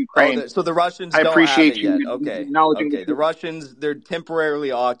belong to Ukraine. So the Russians I don't appreciate have it you yet. Okay. acknowledging The Russians, they're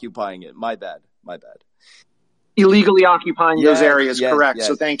temporarily occupying it. My bad. Illegally occupying those areas, correct. Yes,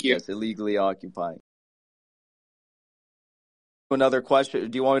 so thank you. Yes, illegally occupying. Another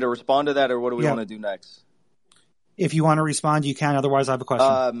question. Do you want me to respond to that, or what do we want to do next? If you want to respond, you can. Otherwise, I have a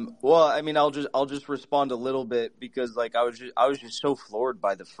question. Well, I mean, I'll just respond a little bit because, like, I was just so floored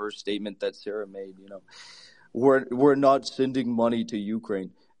by the first statement that Sarah made. You know, we're not sending money to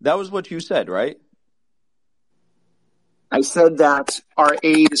Ukraine. That was what you said, right? I said that our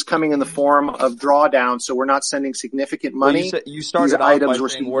aid is coming in the form of drawdown, so we're not sending significant money. Well, you started off by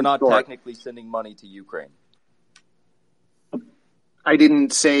saying we're not technically sending money to Ukraine. I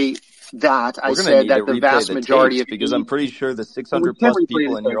didn't say that. I said that the vast majority of because I'm pretty sure the 600 plus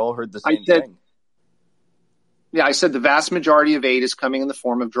people in here all heard the same thing. Yeah, I said the vast majority of aid is coming in the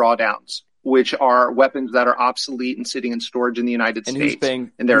form of drawdowns, which are weapons that are obsolete and sitting in storage in the United States,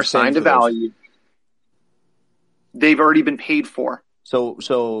 and they're assigned a value. They've already been paid for.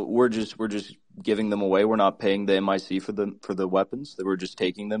 So we're just giving them away. We're not paying the MIC for the weapons. We're just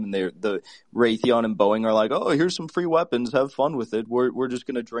taking them, and the Raytheon and Boeing are like, oh, here's some free weapons. Have fun with it. We're just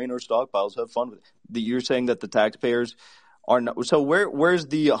going to drain our stockpiles. Have fun with it. You're saying that the taxpayers are not. So where's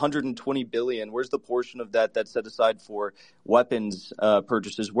the 120 billion? Where's the portion of that that's set aside for weapons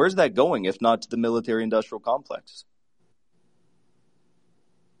purchases? Where's that going, if not to the military-industrial complex?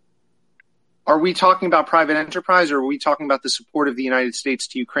 Are we talking about private enterprise, or are we talking about the support of the United States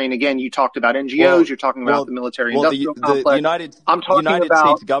to Ukraine? Again, you talked about NGOs, you're talking about the military-industrial complex. The United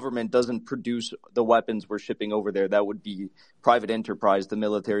States government doesn't produce the weapons we're shipping over there. That would be private enterprise, the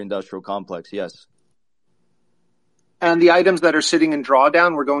military-industrial complex, yes. And the items that are sitting in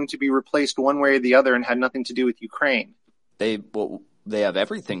drawdown were going to be replaced one way or the other and had nothing to do with Ukraine. They have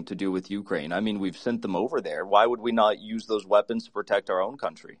everything to do with Ukraine. I mean, we've sent them over there. Why would we not use those weapons to protect our own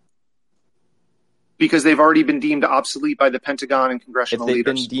country? Because they've already been deemed obsolete by the Pentagon and congressional leaders. If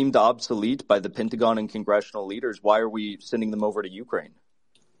they've been deemed obsolete by the Pentagon and congressional leaders, why are we sending them over to Ukraine?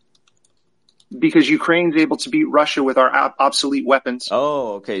 Because Ukraine's able to beat Russia with our obsolete weapons.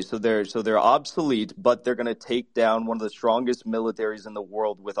 Oh, okay. So they're obsolete, but they're going to take down one of the strongest militaries in the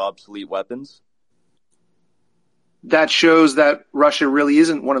world with obsolete weapons? That shows that Russia really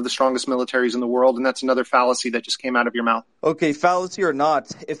isn't one of the strongest militaries in the world, and that's another fallacy that just came out of your mouth. Okay, fallacy or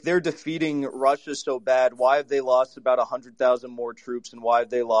not, if they're defeating Russia so bad, why have they lost about 100,000 more troops, and why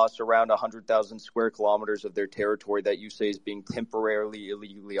have they lost around 100,000 square kilometers of their territory that you say is being temporarily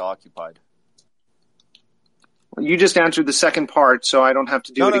illegally occupied? You just answered the second part, so I don't have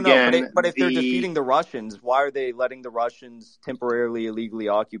to do it again. No, but if they're defeating the Russians, why are they letting the Russians temporarily illegally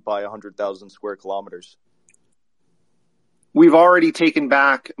occupy 100,000 square kilometers? We've already taken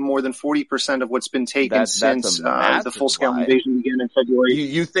back more than 40% of what's been taken since the full-scale invasion began in February.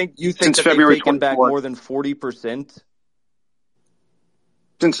 You think that February they've taken back more than 40%?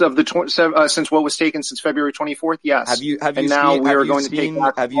 Since what was taken since February 24th, yes. Have you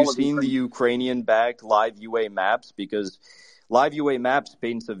seen the Ukrainian-backed Live UA maps? Because Live UA maps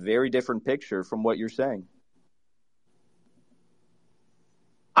paints a very different picture from what you're saying.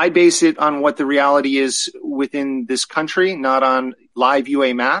 I base it on what the reality is within this country, not on Live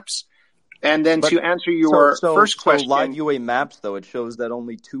UA maps. And then to answer your first question. Live UA maps, though, it shows that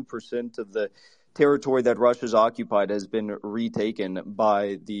only 2% of the territory that Russia's occupied has been retaken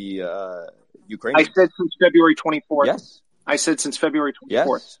by the Ukrainians. I said since February 24th. Yes. I said since February 24th.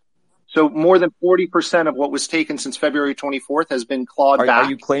 Yes. So more than 40% of what was taken since February 24th has been clawed back. Are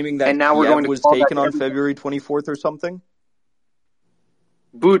you claiming that Kiev was taken on February 24th or something?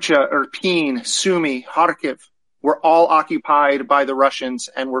 Bucha, Irpin, Sumy, Kharkiv were all occupied by the Russians,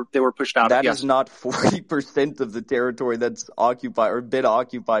 and they were pushed out. That is not 40% of the territory that's occupied or been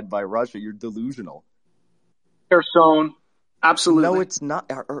occupied by Russia. You're delusional. Kherson, absolutely. No, it's not.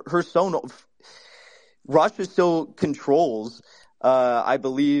 Kherson, Russia still controls. I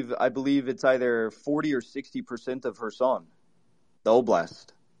believe it's either 40 or 60% of Kherson, the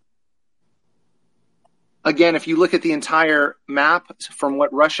oblast. Again, if you look at the entire map from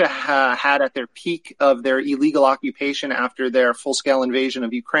what Russia had at their peak of their illegal occupation after their full-scale invasion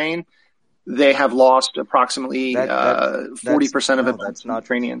of Ukraine, they have lost approximately 40% of it. That's not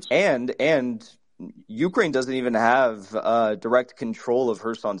Ukrainians. And Ukraine doesn't even have direct control of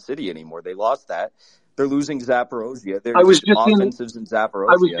Kherson City anymore. They lost that. They're losing Zaporozhye. There's offensives in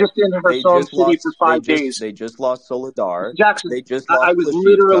Zaporozhye. I was just in Kherson City for 5 days. They just lost Soledar. Jackson, I was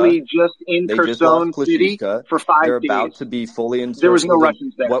literally just in Kherson City for 5 days. They're about to be fully encircled. There was no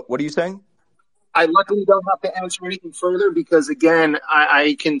Russians there. What are you saying? I luckily don't have to answer anything further because, again,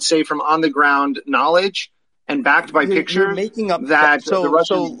 I can say from on-the-ground knowledge and backed by pictures you're making up that so the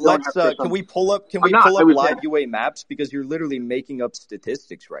Russians let's don't have can we pull up live UA maps, because you're literally making up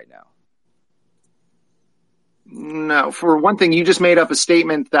statistics right now. No, for one thing, you just made up a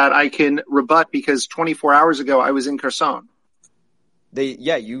statement that I can rebut because 24 hours ago I was in Kherson.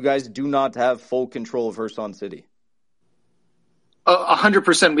 You guys do not have full control of Kherson City.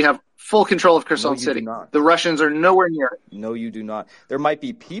 100% we have full control of Kherson City. The Russians are nowhere near it. No, you do not. There might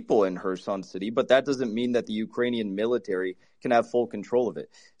be people in Kherson City, but that doesn't mean that the Ukrainian military can have full control of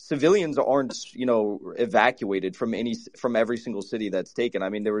it. Civilians aren't, evacuated from every single city that's taken. I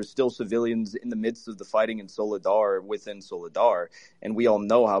mean, there were still civilians in the midst of the fighting in Soledar, within Soledar, and we all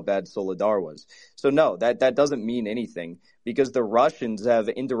know how bad Soledar was. So no, that doesn't mean anything, because the Russians have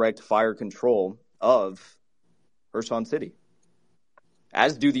indirect fire control of Kherson City,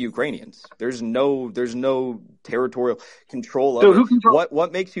 as do the Ukrainians. There's no territorial control of it.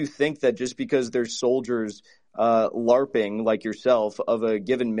 What makes you think that just because there's soldiers LARPing like yourself of a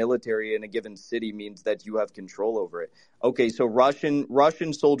given military in a given city means that you have control over it? Okay, so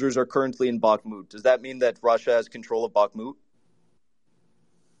Russian soldiers are currently in Bakhmut. Does that mean that Russia has control of Bakhmut?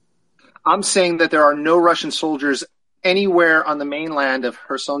 I'm saying that there are no Russian soldiers anywhere on the mainland of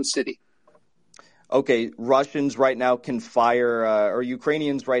Kherson City. Okay, Russians right now can fire, or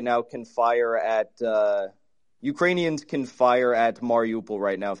Ukrainians right now can fire at, Ukrainians can fire at Mariupol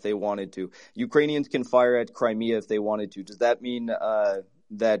right now if they wanted to. Ukrainians can fire at Crimea if they wanted to. Does that mean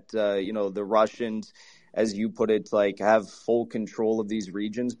that the Russians, as you put it, have full control of these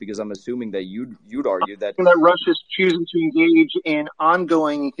regions? Because I'm assuming that you'd argue that Russia's choosing to engage in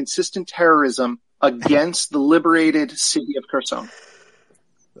ongoing and consistent terrorism against the liberated city of Kherson.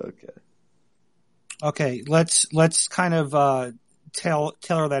 Okay, let's kind of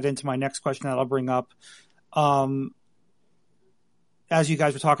tailor that into my next question that I'll bring up. As you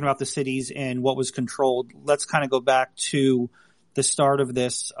guys were talking about the cities and what was controlled, let's kind of go back to the start of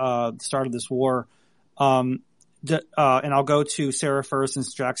this war. And I'll go to Sarah first,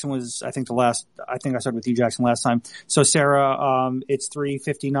 since Jackson was, I think I started with you, Jackson, last time. So Sarah, it's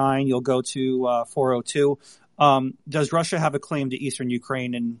 3:59. You'll go to 4:02. Does Russia have a claim to eastern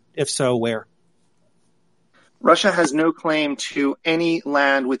Ukraine, and if so, where? Russia has no claim to any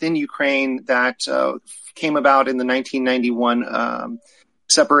land within Ukraine that came about in the 1991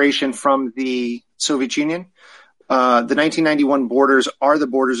 separation from the Soviet Union. The 1991 borders are the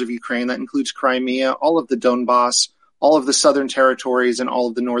borders of Ukraine. That includes Crimea, all of the Donbass, all of the southern territories, and all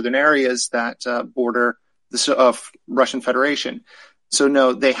of the northern areas that border the Russian Federation. So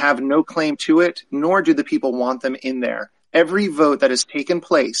no, they have no claim to it, nor do the people want them in there. Every vote that has taken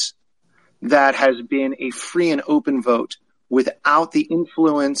place that has been a free and open vote without the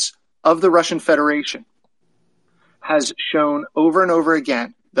influence of the Russian Federation has shown over and over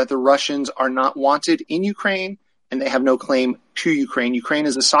again that the Russians are not wanted in Ukraine and they have no claim to Ukraine. Ukraine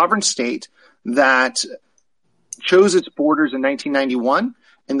is a sovereign state that chose its borders in 1991,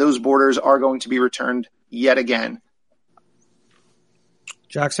 and those borders are going to be returned yet again.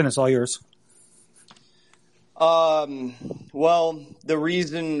 Jackson, it's all yours. Well, the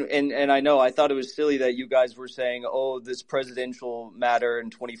reason, and I know, I thought it was silly that you guys were saying, this presidential matter in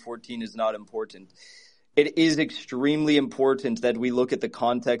 2014 is not important. It is extremely important that we look at the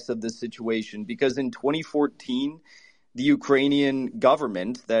context of the situation, because in 2014, the Ukrainian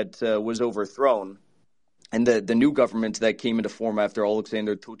government that was overthrown, and the new government that came into form after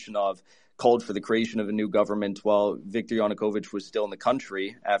Alexander Tuchinov called for the creation of a new government while Viktor Yanukovych was still in the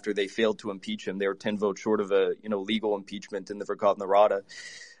country after they failed to impeach him. They were 10 votes short of a legal impeachment in the Verkhovna Rada.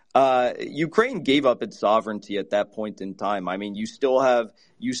 Ukraine gave up its sovereignty at that point in time. I mean, you still have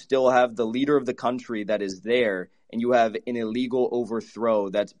the leader of the country that is there, and you have an illegal overthrow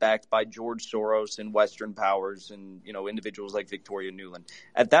that's backed by George Soros and Western powers and individuals like Victoria Nuland.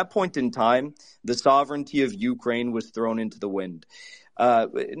 At that point in time, the sovereignty of Ukraine was thrown into the wind.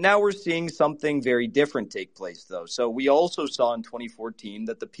 Now we're seeing something very different take place, though. So we also saw in 2014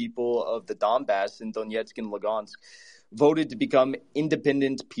 that the people of the Donbass in Donetsk and Lugansk voted to become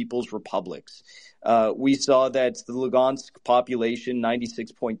independent people's republics. We saw that the Lugansk population,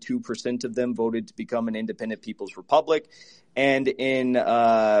 96.2% of them voted to become an independent people's republic. And in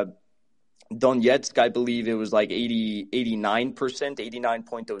Donetsk, I believe it was like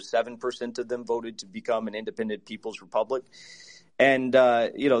 89.07% of them voted to become an independent people's republic. And,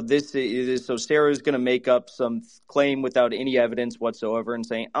 this is, so Sarah's going to make up some claim without any evidence whatsoever and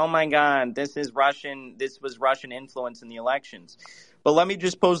saying, oh my God, this was Russian influence in the elections. But let me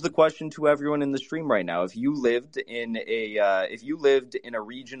just pose the question to everyone in the stream right now. If you lived in a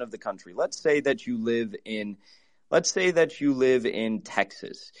region of the country, let's say that you live in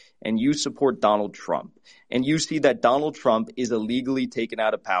Texas and you support Donald Trump and you see that Donald Trump is illegally taken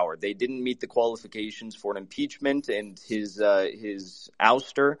out of power. They didn't meet the qualifications for an impeachment and his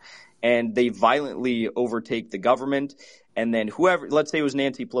ouster, and they violently overtake the government. And then let's say it was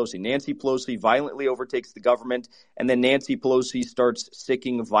Nancy Pelosi. Nancy Pelosi violently overtakes the government, and then Nancy Pelosi starts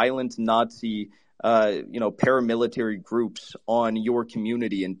sicking violent Nazi, paramilitary groups on your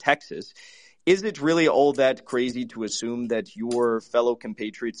community in Texas. Is it really all that crazy to assume that your fellow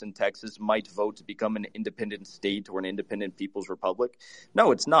compatriots in Texas might vote to become an independent state or an independent people's republic?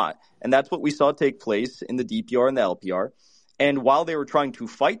 No, it's not. And that's what we saw take place in the DPR and the LPR. And while they were trying to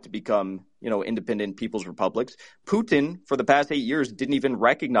fight to become, independent people's republics, Putin, for the past 8 years, didn't even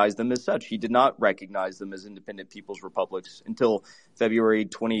recognize them as such. He did not recognize them as independent people's republics until February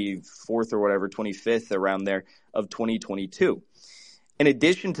 24th or whatever, 25th, around there, of 2022. In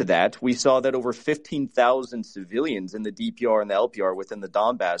addition to that, we saw that over 15,000 civilians in the DPR and the LPR within the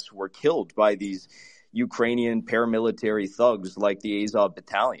Donbass were killed by these Ukrainian paramilitary thugs like the Azov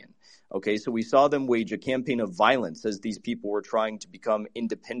Battalion. Okay, so we saw them wage a campaign of violence as these people were trying to become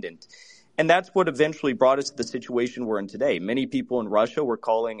independent. And that's what eventually brought us to the situation we're in today. Many people in Russia were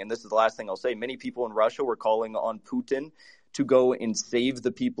calling, and this is the last thing I'll say, many people in Russia were calling on Putin to go and save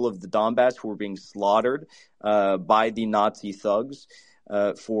the people of the Donbass who were being slaughtered by the Nazi thugs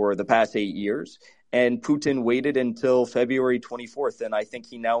for the past 8 years. And Putin waited until February 24th, and I think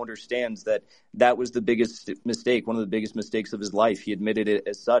he now understands that that was the biggest mistake, one of the biggest mistakes of his life. He admitted it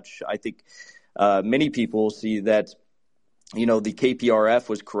as such. I think many people see that, the KPRF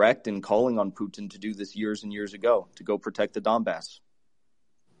was correct in calling on Putin to do this years and years ago, to go protect the Donbass.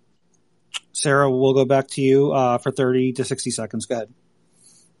 Sarah, we'll go back to you for 30 to 60 seconds. Go ahead.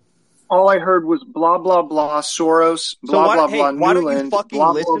 All I heard was blah, blah, blah, Soros, blah, blah, blah, Nuland. Why don't you fucking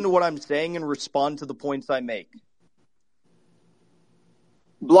blah, listen blah, to what I'm saying and respond to the points I make?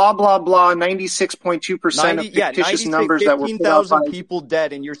 Blah, blah, blah, 96.2% of fictitious numbers that were put out by 15,000 people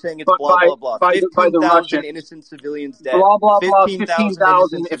dead, and you're saying it's blah, blah, blah. By the 15,000 innocent civilians dead. Blah, blah, blah,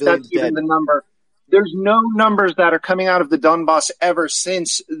 15,000, if that's dead. even the number. There's no numbers that are coming out of the Donbass ever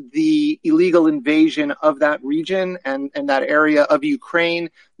since the illegal invasion of that region and that area of Ukraine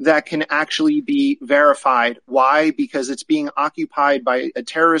that can actually be verified. Why? Because it's being occupied by a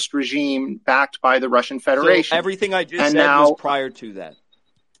terrorist regime backed by the Russian Federation. So everything I just said was prior to that.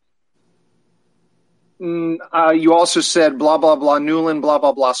 You also said blah, blah, blah, Nuland, blah,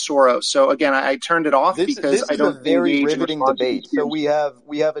 blah, blah, Soros. So again, I turned it off because I don't engage. This is a very riveting debate. So we have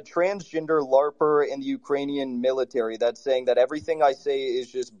a transgender LARPer in the Ukrainian military that's saying that everything I say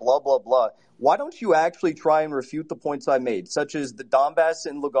is just blah, blah, blah. Why don't you actually try and refute the points I made, such as the Donbass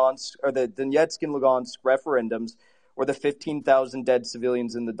and Lugansk, or the Donetsk and Lugansk referendums, or the 15,000 dead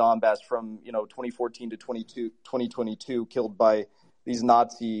civilians in the Donbass from 2014 to 2022 killed by these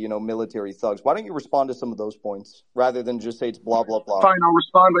Nazi, military thugs. Why don't you respond to some of those points rather than just say it's blah, blah, blah? Fine, I'll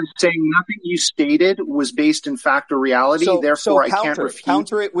respond by saying nothing you stated was based in fact or reality. Therefore, I can't refute.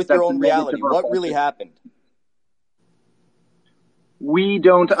 Counter it with your own reality. What really happened? We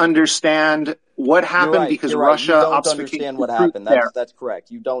don't understand what happened because Russia obfuscated. You don't understand what happened. That's correct.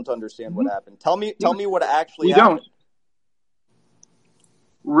 You don't understand what happened. Tell me what actually happened. We don't.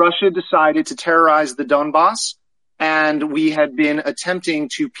 Russia decided to terrorize the Donbass. And we had been attempting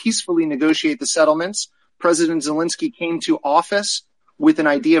to peacefully negotiate the settlements. President Zelensky came to office with an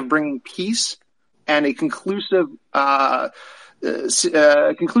idea of bringing peace and a conclusive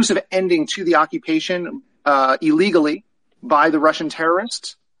ending to the occupation illegally by the Russian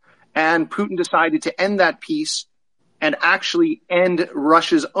terrorists. And Putin decided to end that peace and actually end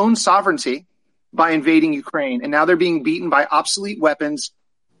Russia's own sovereignty by invading Ukraine. And now they're being beaten by obsolete weapons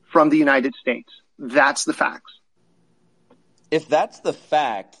from the United States. That's the facts. If that's the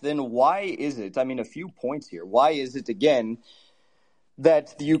fact, then why is it, a few points here, why is it, again,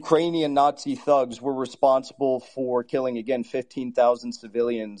 that the Ukrainian Nazi thugs were responsible for killing, again, 15,000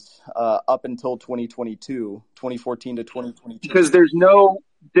 civilians up until 2014 to 2022? Because there's no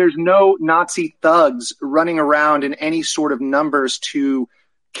Nazi thugs running around in any sort of numbers to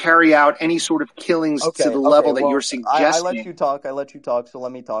carry out any sort of killings to the level that you're suggesting. I let you talk, so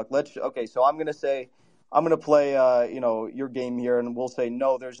let me talk. So I'm going to play, your game here, and we'll say,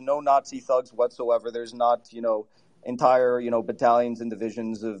 no, there's no Nazi thugs whatsoever. There's not, entire, battalions and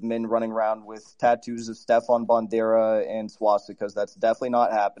divisions of men running around with tattoos of Stefan Bandera and swastikas. That's definitely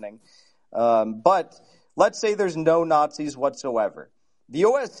not happening. But let's say there's no Nazis whatsoever. The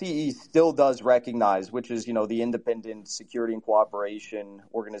OSCE still does recognize, which is, the Independent Security and Cooperation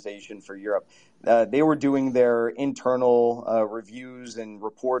Organization for Europe. They were doing their internal reviews and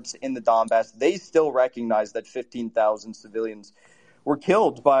reports in the Donbass. They still recognize that 15,000 civilians were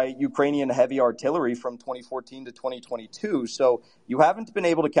killed by Ukrainian heavy artillery from 2014 to 2022. So you haven't been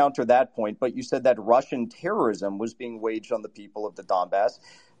able to counter that point, but you said that Russian terrorism was being waged on the people of the Donbass.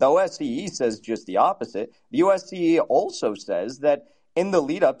 The OSCE says just the opposite. The OSCE also says that in the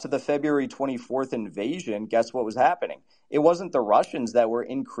lead up to the February 24th invasion, guess what was happening? It wasn't the Russians that were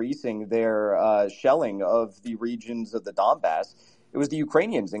increasing their shelling of the regions of the Donbass. It was the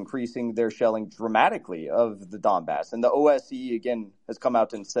Ukrainians increasing their shelling dramatically of the Donbass. And the OSCE, again, has come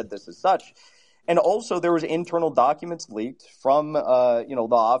out and said this as such. And also there was internal documents leaked from, the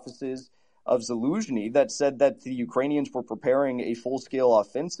offices of Zaluzhny that said that the Ukrainians were preparing a full-scale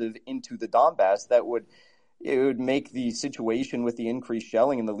offensive into the Donbass that would make the situation with the increased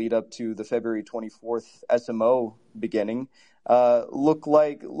shelling in the lead up to the February 24th SMO beginning look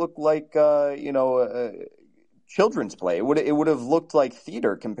like children's play. It would have looked like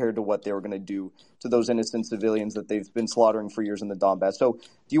theater compared to what they were going to do to those innocent civilians that they've been slaughtering for years in the Donbass. So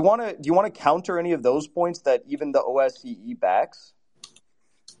do you want to counter any of those points that even the OSCE backs?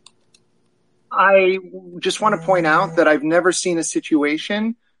 I just want to point out that I've never seen a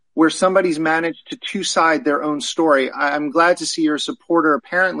situation where somebody's managed to two-side their own story. I'm glad to see you're a supporter,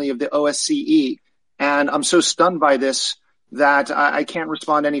 apparently, of the OSCE. And I'm so stunned by this that I can't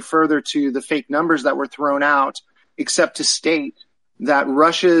respond any further to the fake numbers that were thrown out, except to state that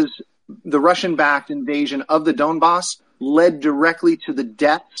the Russian-backed invasion of the Donbass led directly to the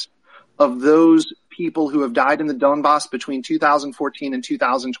deaths of those people who have died in the Donbass between 2014 and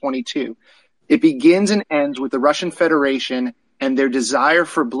 2022. It begins and ends with the Russian Federation and their desire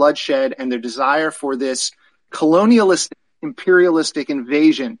for bloodshed and their desire for this colonialistic, imperialistic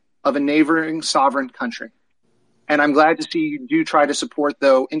invasion of a neighboring sovereign country. And I'm glad to see you do try to support,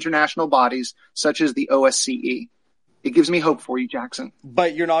 though, international bodies such as the OSCE. It gives me hope for you, Jackson.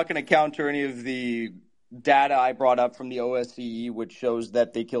 But you're not going to counter any of the data I brought up from the OSCE, which shows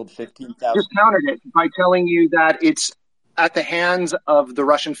that they killed 15,000. Just countered it by telling you that it's at the hands of the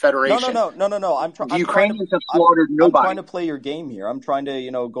Russian Federation. No. The Ukrainians have slaughtered nobody. I'm trying to play your game here. I'm trying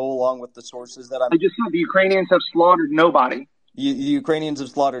to, go along with the sources that I just said the Ukrainians have slaughtered nobody. The Ukrainians have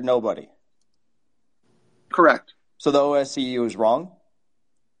slaughtered nobody. Correct. So the OSCE was wrong?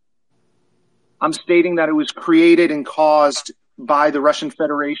 I'm stating that it was created and caused by the Russian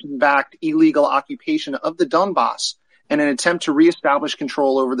Federation-backed illegal occupation of the Donbass in an attempt to reestablish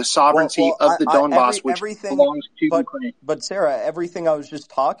control over the sovereignty of the Donbass, which belongs to Ukraine. But Sarah, everything I was just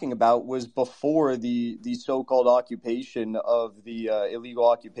talking about was before the so-called occupation of the illegal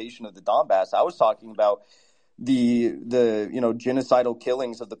occupation of the Donbass. I was talking about the genocidal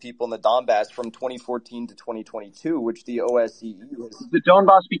killings of the people in the Donbass from 2014 to 2022, which the OSCE was. The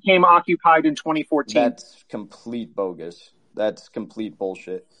Donbass became occupied in 2014. That's complete bogus. That's complete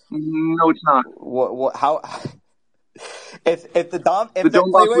bullshit. No, it's not. How? If the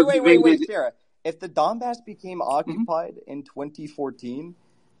Sarah, if the Donbass became occupied in 2014,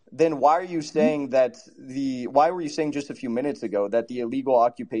 then why are you saying why were you saying just a few minutes ago that the illegal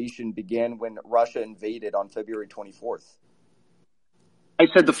occupation began when Russia invaded on February 24th? I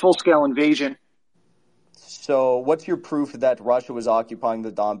said the full-scale invasion. So what's your proof that Russia was occupying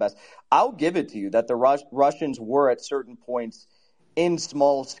the Donbass? I'll give it to you that the Russians were at certain points in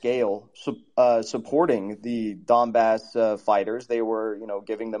small scale supporting the Donbass fighters. They were,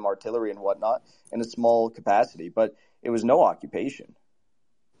 giving them artillery and whatnot in a small capacity, but it was no occupation.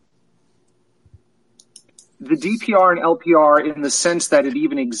 The DPR and LPR, in the sense that it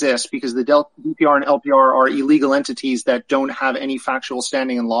even exists, because the DPR and LPR are illegal entities that don't have any factual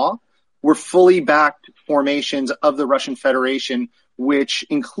standing in law, were fully backed formations of the Russian Federation, which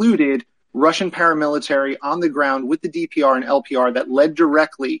included Russian paramilitary on the ground with the DPR and LPR that led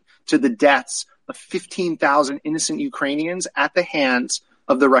directly to the deaths of 15,000 innocent Ukrainians at the hands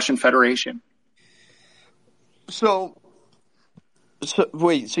of the Russian Federation. So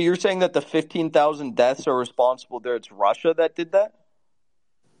wait, so you're saying that the 15,000 deaths are responsible there? It's Russia that did that?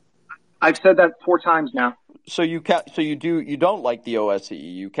 I've said that 4 times now. So you don't like the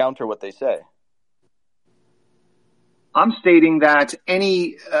OSCE. You counter what they say. I'm stating that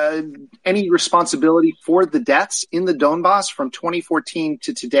any responsibility for the deaths in the Donbass from 2014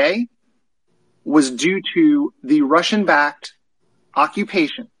 to today was due to the Russian-backed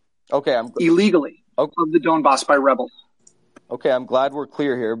occupation, illegally, of the Donbass by rebels. Okay, I'm glad we're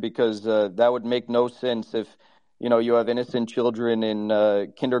clear here, because that would make no sense if You have innocent children in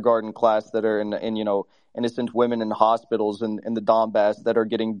kindergarten class that are in innocent women in hospitals in the Donbass that are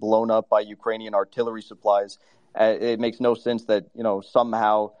getting blown up by Ukrainian artillery supplies. It makes no sense that,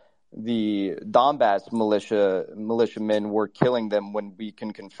 somehow the Donbass militiamen were killing them when we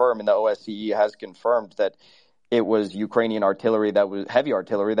can confirm, and the OSCE has confirmed, that it was Ukrainian artillery, that was heavy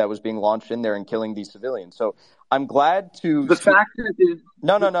artillery, that was being launched in there and killing these civilians. So I'm glad to the fact that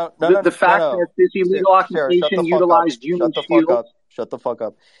the fact that this illegal occupation utilized human shields. Shut the fuck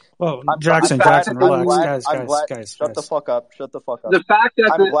up. Well, Jackson, relax, guys. Shut the fuck up. The fact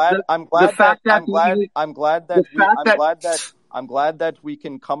that I'm glad that we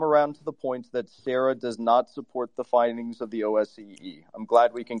can come around to the point that Sarah does not support the findings of the OSCE. I'm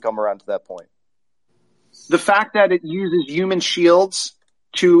glad we can come around to that point. The fact that it uses human shields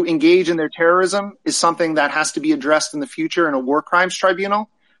to engage in their terrorism is something that has to be addressed in the future in a war crimes tribunal.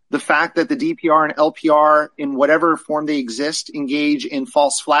 The fact that the DPR and LPR, in whatever form they exist, engage in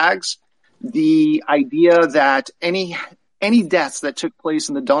false flags. The idea that any deaths that took place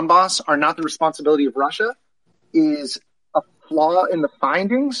in the Donbass are not the responsibility of Russia is a flaw in the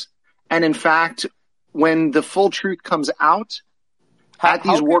findings. And in fact, when the full truth comes out, how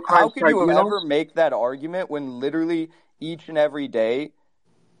could you ever make that argument when literally each and every day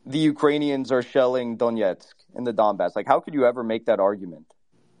the Ukrainians are shelling Donetsk in the Donbass? Like, how could you ever make that argument?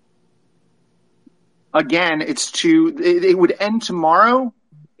 Again, it would end tomorrow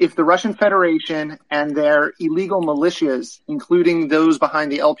if the Russian Federation and their illegal militias, including those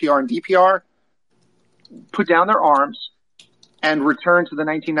behind the LPR and DPR, put down their arms and return to the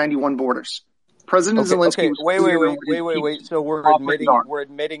 1991 borders. President Zelensky. Okay, wait. So we're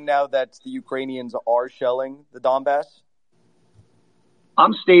admitting now that the Ukrainians are shelling the Donbass?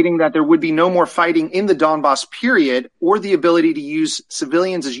 I'm stating that there would be no more fighting in the Donbass period, or the ability to use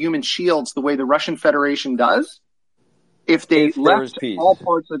civilians as human shields the way the Russian Federation does if they left all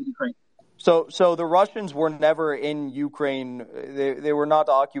parts of Ukraine. So the Russians were never in Ukraine. They were not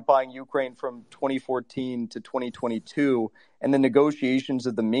occupying Ukraine from 2014 to 2022, and the negotiations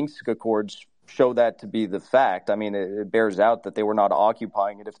of the Minsk Accords show that to be the fact. I mean, it bears out that they were not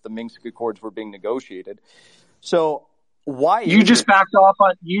occupying it if the Minsk Accords were being negotiated. So why you just backed off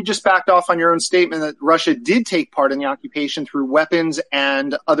on your own statement that Russia did take part in the occupation through weapons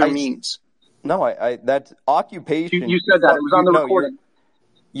and other means. No, that's occupation. You said that. It was on the recording.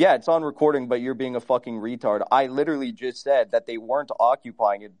 Yeah, it's on recording, but you're being a fucking retard. I literally just said that they weren't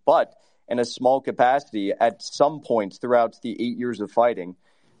occupying it, but in a small capacity at some points throughout the 8 years of fighting.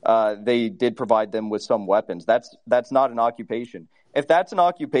 They did provide them with some weapons. That's not an occupation. If that's an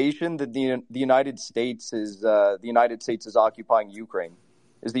occupation, then the United States is occupying Ukraine.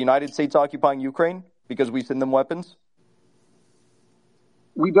 Is the United States occupying Ukraine because we send them weapons?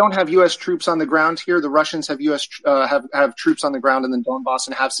 We don't have U.S. troops on the ground here. The Russians have have troops on the ground in the Donbass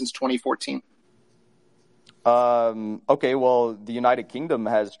and have since 2014. Okay, well, the United Kingdom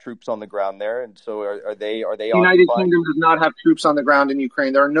has troops on the ground there, and so are they? The United Kingdom does not have troops on the ground in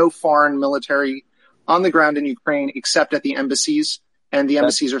Ukraine. There are no foreign military on the ground in Ukraine except at the embassies, and the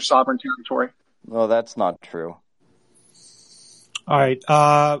embassies are sovereign territory. Well, that's not true. All right.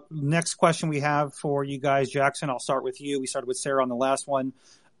 Next question we have for you guys, Jackson. I'll start with you. We started with Sarah on the last one.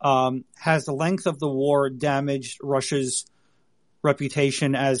 Has the length of the war damaged Russia's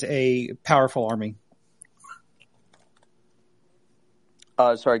reputation as a powerful army?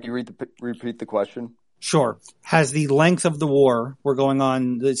 Sorry, can you repeat the question? Sure. Has the length of the war, we're going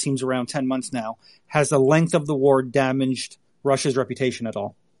on, it seems around 10 months now, has the length of the war damaged Russia's reputation at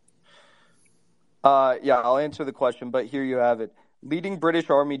all? Yeah, I'll answer the question, but here you have it. Leading British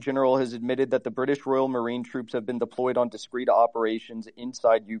Army general has admitted that the British Royal Marine troops have been deployed on discrete operations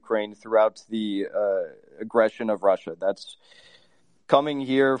inside Ukraine throughout the aggression of Russia. That's coming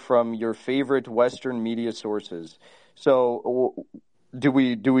here from your favorite Western media sources. So do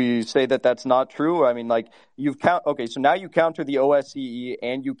we say that that's not true? I mean, like so now you counter the OSCE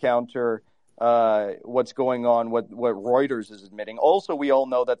and you counter what's going on, what Reuters is admitting. Also, we all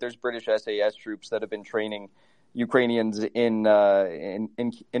know that there's British SAS troops that have been training Ukrainians in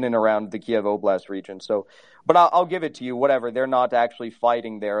and around the Kiev Oblast region. So, but I'll give it to you. Whatever, they're not actually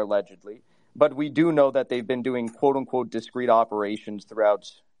fighting there allegedly, but we do know that they've been doing quote unquote discrete operations throughout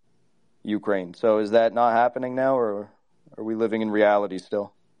Ukraine. So, is that not happening now, or are we living in reality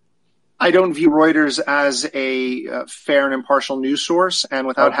still? I don't view Reuters as a fair and impartial news source, and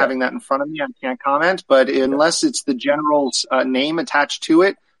without having that in front of me, I can't comment. But unless it's the general's name attached to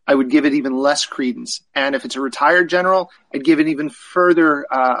it, I would give it even less credence. And if it's a retired general, I'd give it even further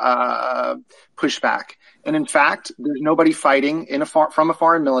pushback. And in fact, there's nobody fighting from a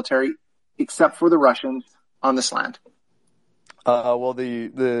foreign military except for the Russians on this land? Well,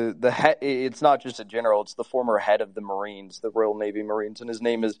 the head, it's not just a general; it's the former head of the Marines, the Royal Navy Marines, and his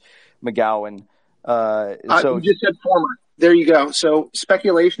name is McGowan. You just said former. There you go. So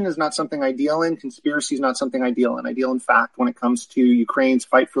speculation is not something I deal in. Conspiracy is not something I deal in. I deal in fact when it comes to Ukraine's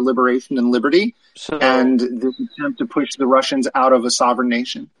fight for liberation and liberty, and this attempt to push the Russians out of a sovereign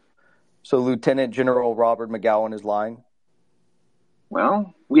nation. So Lieutenant General Robert McGowan is lying?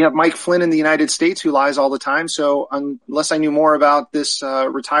 Well, we have Mike Flynn in the United States who lies all the time. So unless I knew more about this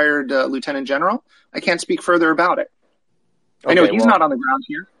retired lieutenant general, I can't speak further about it. I know he's not on the ground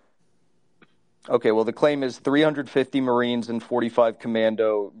here. Okay, well, the claim is 350 Marines and 45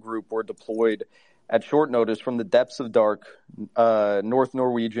 Commando Group were deployed at short notice from the depths of dark North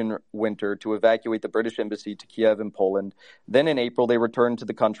Norwegian winter to evacuate the British embassy to Kiev in Poland. Then in April, they returned to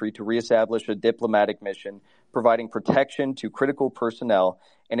the country to reestablish a diplomatic mission, providing protection to critical personnel.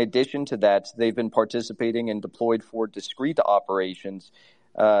 In addition to that, they've been participating and deployed for discrete operations,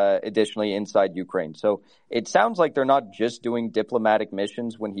 additionally inside Ukraine. So it sounds like they're not just doing diplomatic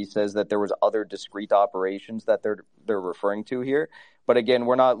missions when he says that there was other discrete operations that they're referring to here. But again,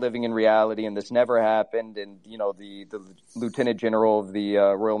 we're not living in reality, and this never happened. And, you know, the Lieutenant General of the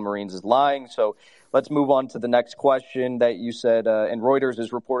Royal Marines is lying. So let's move on to the next question that you said, and Reuters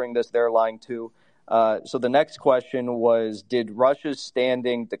is reporting this, they're lying too. So the next question was, did Russia's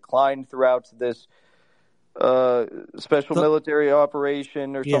standing decline throughout this special military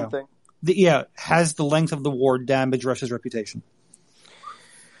operation or something? Has the length of the war damaged Russia's reputation?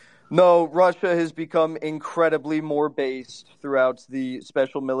 No, Russia has become incredibly more based throughout the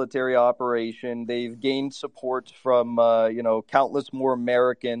special military operation. They've gained support from, countless more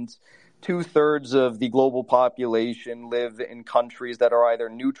Americans. 2/3 of the global population live in countries that are either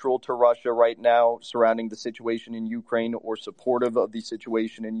neutral to Russia right now surrounding the situation in Ukraine or supportive of the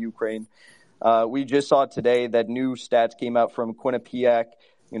situation in Ukraine. We just saw today that new stats came out from Quinnipiac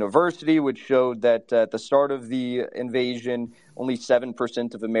University, which showed that at the start of the invasion, only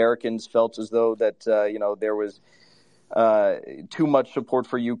 7% of Americans felt as though that, there was too much support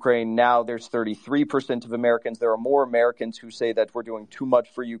for Ukraine. Now there's 33% of Americans. There are more Americans who say that we're doing too much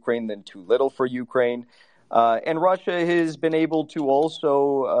for Ukraine than too little for Ukraine. And Russia has been able to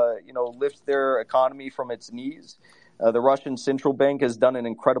also, lift their economy from its knees. The Russian central bank has done an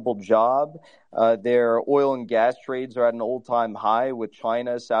incredible job. Their oil and gas trades are at an all-time high with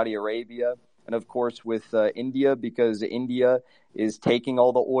China, Saudi Arabia, and of course with India, because India is taking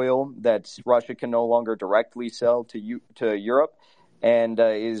all the oil that Russia can no longer directly sell to Europe and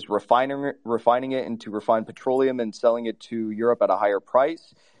is refining it into refined petroleum and selling it to Europe at a higher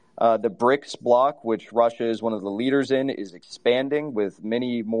price. The BRICS bloc, which Russia is one of the leaders in, is expanding with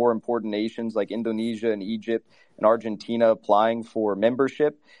many more important nations like Indonesia and Egypt and Argentina applying for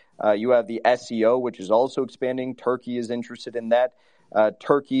membership. You have the SCO, which is also expanding. Turkey is interested in that.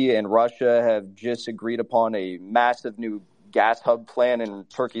 Turkey and Russia have just agreed upon a massive new gas hub plan, and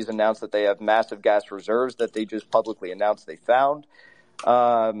Turkey's announced that they have massive gas reserves that they just publicly announced they found.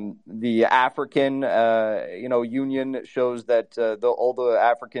 The African, Union shows that all the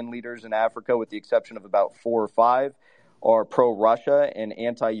African leaders in Africa, with the exception of about 4 or 5, are pro-Russia and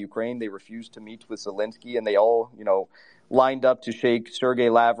anti-Ukraine. They refuse to meet with Zelensky, and they all, lined up to shake Sergei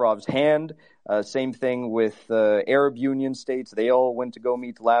Lavrov's hand. Same thing with Arab Union states. They all went to go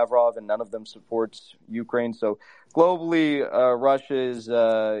meet Lavrov, and none of them supports Ukraine. So globally, Russia is,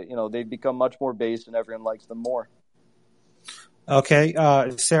 they've become much more based, and everyone likes them more. Okay,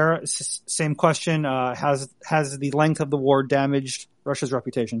 Sarah, same question. Has the length of the war damaged Russia's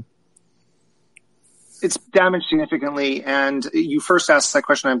reputation? It's damaged significantly, and you first asked that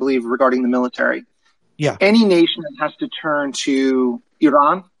question, I believe, regarding the military. Yeah. Any nation that has to turn to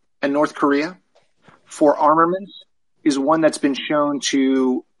Iran and North Korea for armaments is one that's been shown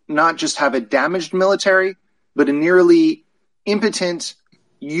to not just have a damaged military, but a nearly impotent,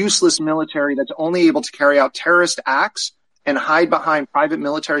 useless military that's only able to carry out terrorist acts and hide behind private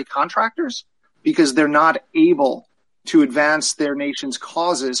military contractors because they're not able to advance their nation's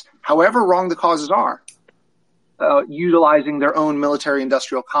causes, however wrong the causes are, utilizing their own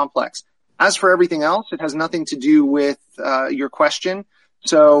military-industrial complex. As for everything else, it has nothing to do with your question,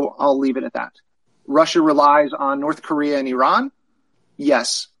 so I'll leave it at that. Russia relies on North Korea and Iran.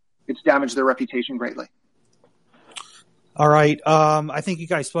 Yes, it's damaged their reputation greatly. All right. I think you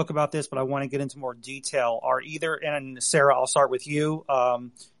guys spoke about this, but I want to get into more detail. And Sarah, I'll start with you.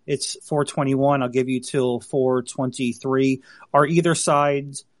 It's 4:21. I'll give you till 4:23. Are either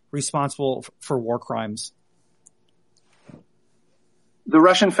side responsible for war crimes? The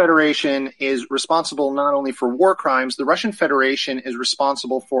Russian Federation is responsible not only for war crimes, the Russian Federation is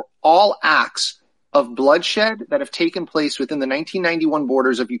responsible for all acts of bloodshed that have taken place within the 1991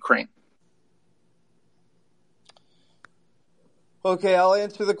 borders of Ukraine? Okay, I'll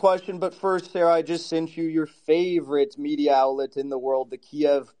answer the question, but first, Sarah, I just sent you your favorite media outlet in the world, the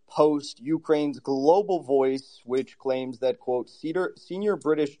Kiev Post, Ukraine's global voice, which claims that, quote, senior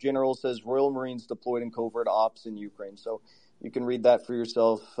British general says Royal Marines deployed in covert ops in Ukraine. So you can read that for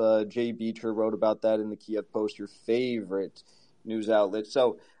yourself. Jay Beecher wrote about that in the Kiev Post, your favorite news outlet.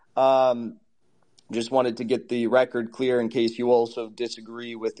 So just wanted to get the record clear in case you also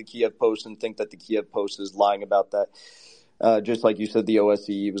disagree with the Kiev Post and think that the Kiev Post is lying about that. Just like you said, the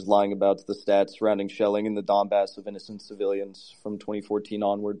OSCE was lying about the stats surrounding shelling in the Donbass of innocent civilians from 2014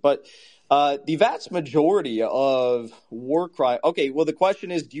 onward. But the vast majority of war crime. Okay, well, the question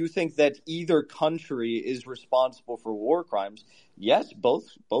is, do you think that either country is responsible for war crimes? Yes, both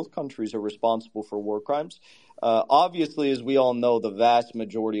countries are responsible for war crimes. Obviously, as we all know, the vast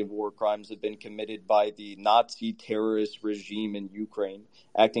majority of war crimes have been committed by the Nazi terrorist regime in Ukraine,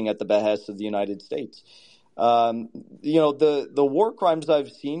 acting at the behest of the United States. The war crimes I've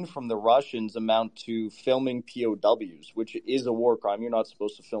seen from the Russians amount to filming POWs, which is a war crime. You're not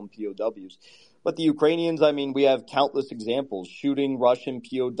supposed to film POWs. But the Ukrainians, I mean, we have countless examples, shooting Russian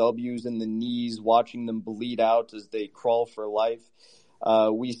POWs in the knees, watching them bleed out as they crawl for life.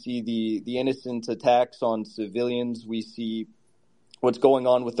 We see the innocent attacks on civilians. We see what's going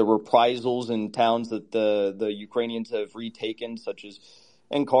on with the reprisals in towns that the Ukrainians have retaken, such as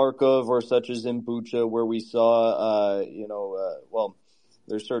in Kharkov or such as in Bucha, where we saw, well,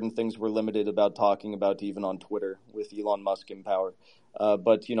 there's certain things we're limited about talking about even on Twitter with Elon Musk in power.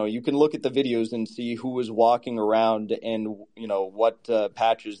 But, you can look at the videos and see who was walking around and, what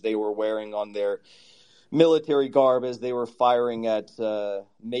patches they were wearing on their military garb as they were firing at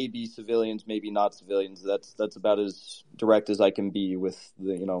maybe civilians, maybe not civilians. That's about as direct as I can be with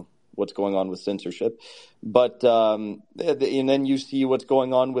the, what's going on with censorship. But and then you see what's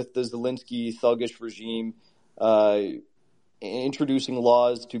going on with the Zelensky thuggish regime introducing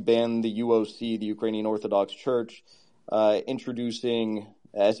laws to ban the UOC, the Ukrainian Orthodox Church, introducing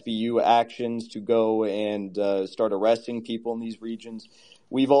SBU actions to go and start arresting people in these regions.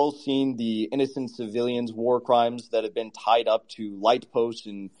 We've all seen the innocent civilians' war crimes that have been tied up to light posts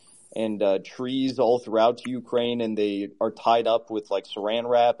and trees all throughout Ukraine, and they are tied up with like saran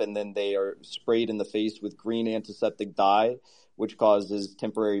wrap, and then they are sprayed in the face with green antiseptic dye, which causes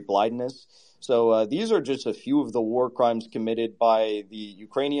temporary blindness. So these are just a few of the war crimes committed by the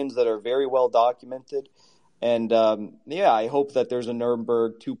Ukrainians that are very well documented. And I hope that there's a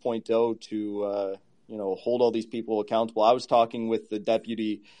Nuremberg 2.0 to hold all these people accountable. I was talking with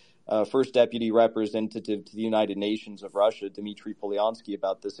the first deputy representative to the United Nations of Russia, Dmitry Polyansky,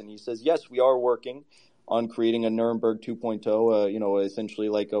 about this, and he says, yes, we are working on creating a Nuremberg 2.0, essentially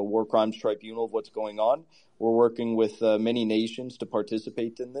like a war crimes tribunal of what's going on. We're working with many nations to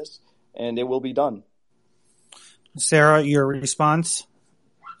participate in this, and it will be done. Sarah, your response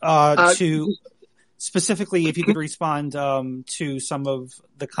to specifically, if you could respond to some of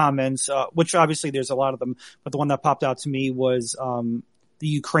the comments, which obviously there's a lot of them, but the one that popped out to me was the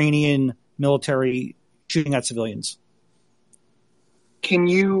Ukrainian military shooting at civilians. Can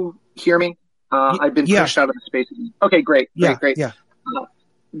you hear me? I've been pushed out of the space. Okay, great. Yeah.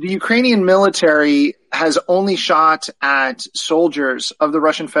 The Ukrainian military has only shot at soldiers of the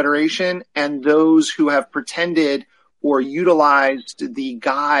Russian Federation and those who have pretended or utilized the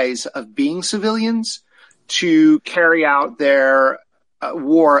guise of being civilians to carry out their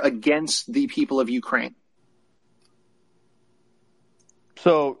war against the people of Ukraine.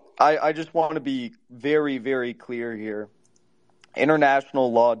 So I just want to be very, very clear here.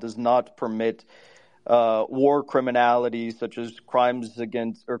 International law does not permit war criminality such as crimes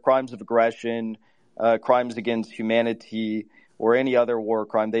of aggression, crimes against humanity, or any other war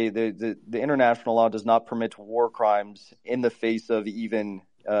crime. The international law does not permit war crimes in the face of even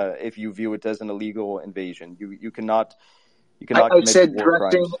if you view it as an illegal invasion. You cannot. I said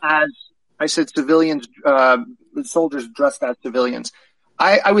dressing crimes. I said civilians, soldiers dressed as civilians.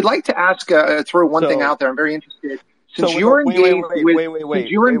 I would like to ask, throw one thing out there. I'm very interested. Since you're engaged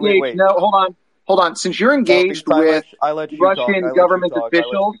with, no, hold on. Since you're engaged with Russian government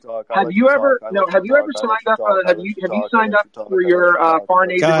officials, have you ever signed up for your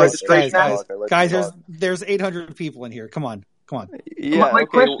foreign agent registration? Guys, there's 800 people in here. Come on. Yeah,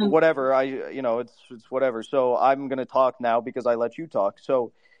 okay, whatever. It's whatever. So I'm going to talk now because I let you talk.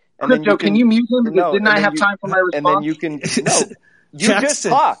 So, Crypto, can you mute him? Because didn't I have time for my response? And then you can. No, you just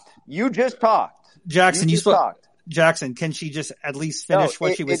talked. Jackson, you talked. Jackson, can she just at least finish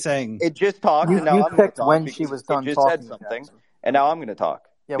she was saying? It just talked. You picked when she was done talking. talking. Said something, and now I'm going to talk.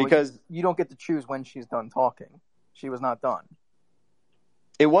 Yeah, because you don't get to choose when she's done talking. She was not done.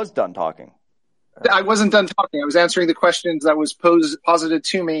 it was done talking. I wasn't done talking. I was answering the questions that was posited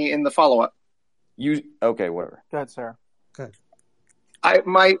to me in the follow-up. Okay, whatever. Go ahead, Sarah. Good.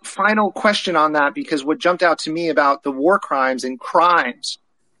 My final question on that, because what jumped out to me about the war crimes and crimes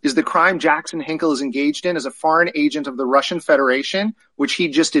is the crime Jackson Hinkle is engaged in as a foreign agent of the Russian Federation, which he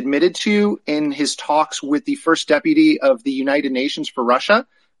just admitted to in his talks with the first deputy of the United Nations for Russia.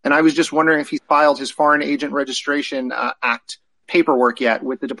 And I was just wondering if he filed his Foreign Agent Registration Act paperwork yet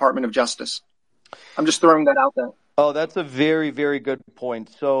with the Department of Justice. I'm just throwing that out there. Oh, that's a very, very good point.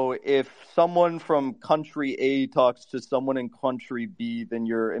 So if someone from country A talks to someone in country B, then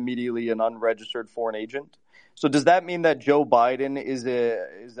you're immediately an unregistered foreign agent. So does that mean that Joe Biden is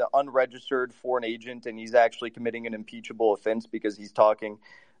an unregistered foreign agent and he's actually committing an impeachable offense because he's talking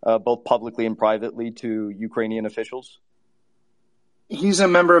both publicly and privately to Ukrainian officials? He's a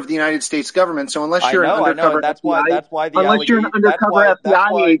member of the United States government, so unless you're an undercover FBI, unless you're an undercover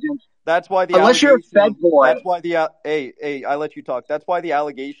FBI agent, that's why the unless you're a Fed boy. That's why hey, I let you talk. That's why the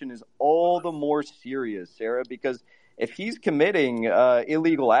allegation is all the more serious, Sarah, because if he's committing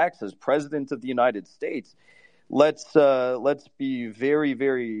illegal acts as president of the United States, let's be very,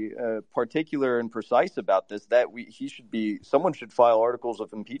 very particular and precise about this. Someone should file articles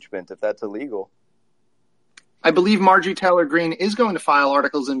of impeachment if that's illegal. I believe Marjorie Taylor Greene is going to file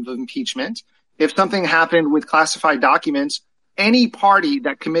articles of impeachment. If something happened with classified documents, any party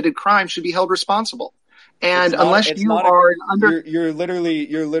that committed crime should be held responsible. And you're literally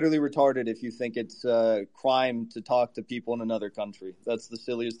retarded if you think it's a crime to talk to people in another country. That's the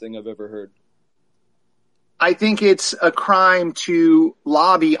silliest thing I've ever heard. I think it's a crime to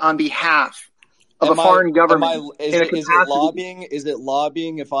lobby on behalf of a foreign government. Is it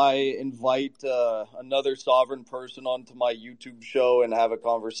lobbying if I invite another sovereign person onto my YouTube show and have a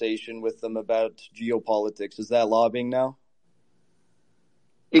conversation with them about geopolitics? Is that lobbying now?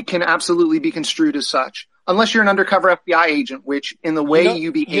 It can absolutely be construed as such, unless you're an undercover FBI agent, which in the way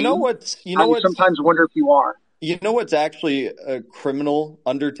you behave, I sometimes wonder if you are. You know what's actually a criminal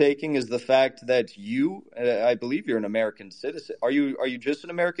undertaking is the fact that I believe you're an American citizen. Are you just an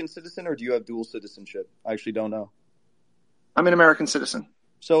American citizen or do you have dual citizenship? I actually don't know. I'm an American citizen.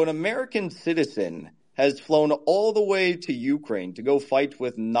 So an American citizen has flown all the way to Ukraine to go fight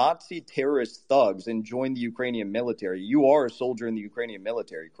with Nazi terrorist thugs and join the Ukrainian military. You are a soldier in the Ukrainian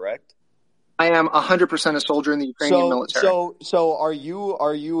military, correct? I am 100% a soldier in the Ukrainian military. So are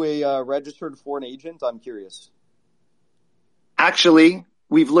you a registered foreign agent? I'm curious. Actually,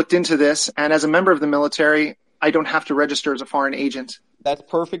 we've looked into this, and as a member of the military, I don't have to register as a foreign agent. That's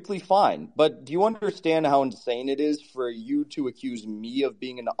perfectly fine. But do you understand how insane it is for you to accuse me of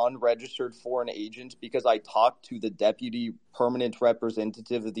being an unregistered foreign agent because I talked to the deputy permanent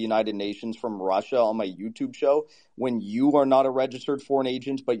representative of the United Nations from Russia on my YouTube show when you are not a registered foreign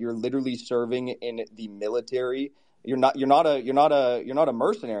agent, but you're literally serving in the military? You're not a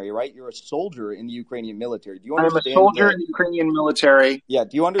mercenary, right? You're a soldier in the Ukrainian military. Do you understand? I'm a soldier in the Ukrainian military. Yeah.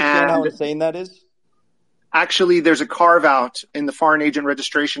 Do you understand how insane that is? Actually, there's a carve-out in the Foreign Agent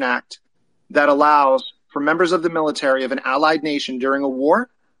Registration Act that allows for members of the military of an allied nation during a war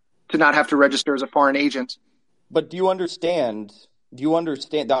to not have to register as a foreign agent. But do you understand?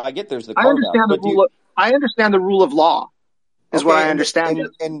 I get there's the carve-out. I understand the rule of law is what I understand.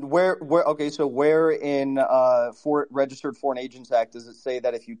 And where? Okay, so where in Registered Foreign Agents Act does it say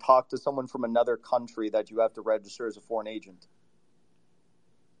that if you talk to someone from another country that you have to register as a foreign agent?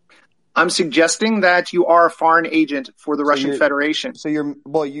 I'm suggesting that you are a foreign agent for the Russian Federation.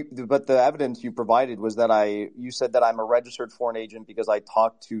 But the evidence you provided was that you said that I'm a registered foreign agent because I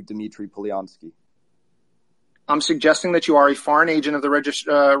talked to Dmitry Polyansky. I'm suggesting that you are a foreign agent of the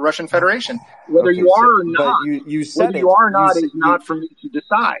Russian Federation. Whether you are or not, is not for me to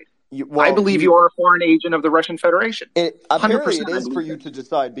decide. I believe you are a foreign agent of the Russian Federation. Apparently it is for you to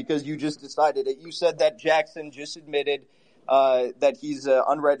decide because you just decided it. You said that Jackson just admitted that he's an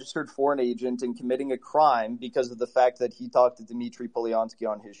unregistered foreign agent and committing a crime because of the fact that he talked to Dmitry Polyansky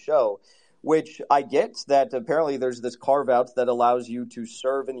on his show, which I get that apparently there's this carve-out that allows you to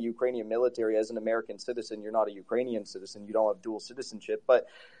serve in the Ukrainian military as an American citizen. You're not a Ukrainian citizen. You don't have dual citizenship. But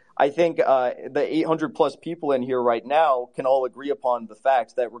I think the 800-plus people in here right now can all agree upon the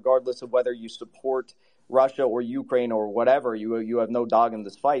fact that regardless of whether you support Russia or Ukraine or whatever, you have no dog in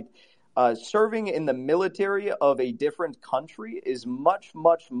this fight. Serving in the military of a different country is much,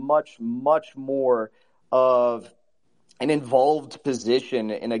 much, much, much more of an involved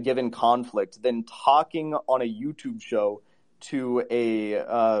position in a given conflict than talking on a YouTube show to a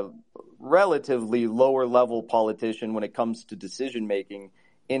relatively lower level politician when it comes to decision making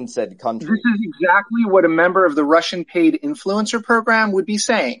in said country. This is exactly what a member of the Russian paid influencer program would be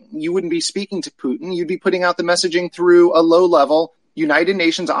saying. You wouldn't be speaking to Putin. You'd be putting out the messaging through a low-level United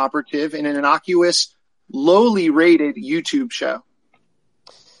Nations operative in an innocuous, lowly rated YouTube show.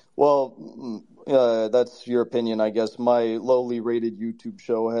 Well, that's your opinion, I guess. My lowly rated YouTube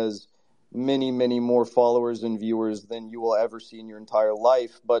show has many, many more followers and viewers than you will ever see in your entire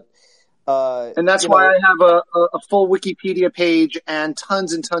life. But and that's why I have a full Wikipedia page and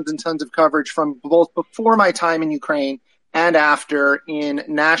tons and tons and tons of coverage from both before my time in Ukraine and after in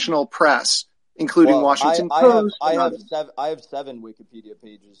national press, including Washington Post. I have 7 Wikipedia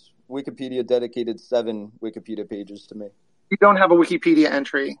pages. Wikipedia dedicated 7 Wikipedia pages to me. You don't have a Wikipedia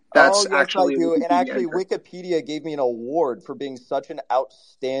entry. That's yes, actually I do. And actually, entry. Wikipedia gave me an award for being such an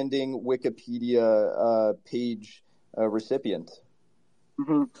outstanding Wikipedia page recipient.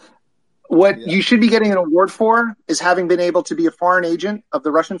 Mm-hmm. What you should be getting an award for is having been able to be a foreign agent of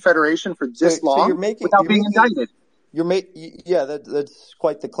the Russian Federation for this long without being indicted. That's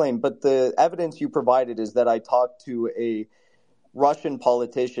quite the claim. But the evidence you provided is that I talked to a Russian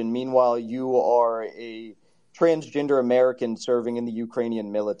politician. Meanwhile, you are a transgender American serving in the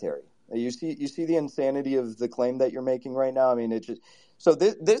Ukrainian military. You see the insanity of the claim that you're making right now? I mean, it just... So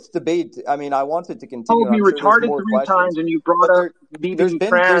this debate, I mean, I wanted to continue. Oh, be retarded 3 times, and you brought up being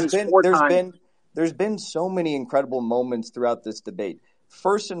trans 4 times. There's been so many incredible moments throughout this debate.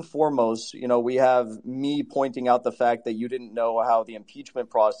 First and foremost, we have me pointing out the fact that you didn't know how the impeachment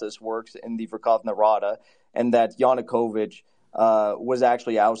process works in the Verkhovna Rada, and that Yanukovych was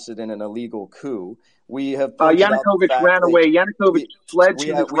actually ousted in an illegal coup. We have Yanukovych ran away. Yanukovych fled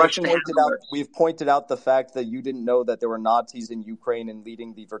to his Russian handlers. We've pointed out the fact that you didn't know that there were Nazis in Ukraine and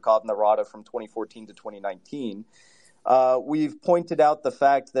leading the Verkhovna Rada from 2014 to 2019. We've pointed out the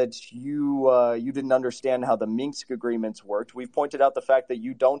fact that you didn't understand how the Minsk agreements worked. We've pointed out the fact that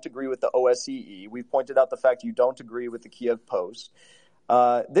you don't agree with the OSCE. We've pointed out the fact you don't agree with the Kiev Post.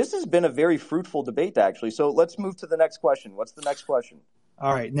 This has been a very fruitful debate, actually. So let's move to the next question. What's the next question?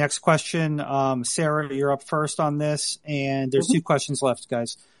 All right, next question. Sarah, you're up first on this, and there's 2 questions left,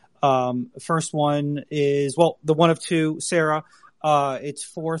 guys. First one is, the one of 2, Sarah. It's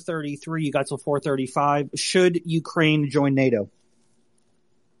 4:33. You got till 4:35. Should Ukraine join NATO?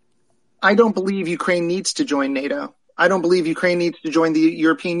 I don't believe Ukraine needs to join NATO. I don't believe Ukraine needs to join the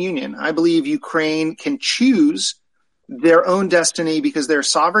European Union. I believe Ukraine can choose their own destiny because they're a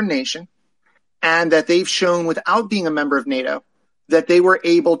sovereign nation, and that they've shown without being a member of NATO that they were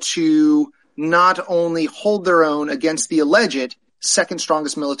able to not only hold their own against the alleged second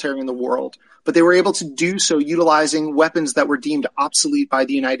strongest military in the world, but they were able to do so utilizing weapons that were deemed obsolete by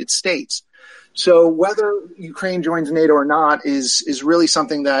the United States. So whether Ukraine joins NATO or not is really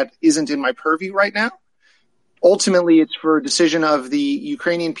something that isn't in my purview right now. Ultimately, it's for a decision of the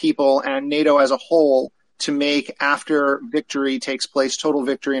Ukrainian people and NATO as a whole to make after victory takes place, total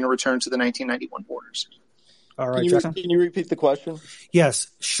victory, and a return to the 1991 borders. All right, can you repeat the question? Yes.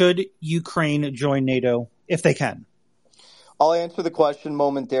 Should Ukraine join NATO if they can? I'll answer the question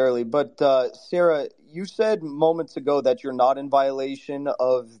momentarily. But Sarah, you said moments ago that you're not in violation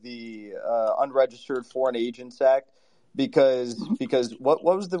of the Unregistered Foreign Agents Act because what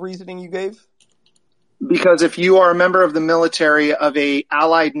was the reasoning you gave? Because if you are a member of the military of a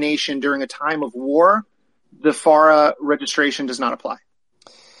allied nation during a time of war, the FARA registration does not apply.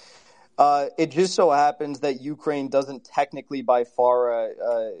 It just so happens that Ukraine doesn't technically by FARA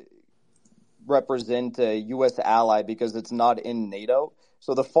represent a U.S. ally because it's not in NATO.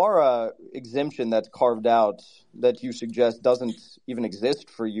 So the FARA exemption that's carved out that you suggest doesn't even exist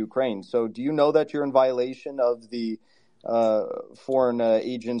for Ukraine. So do you know that you're in violation of the Foreign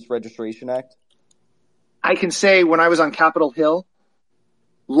Agents Registration Act? I can say when I was on Capitol Hill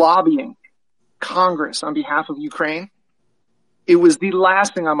lobbying Congress on behalf of Ukraine, it was the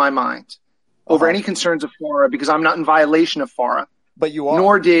last thing on my mind over any concerns of FARA because I'm not in violation of FARA. But you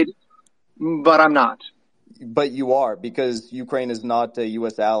are. But I'm not. But you are because Ukraine is not a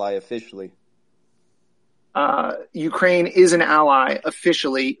U.S. ally officially. Ukraine is an ally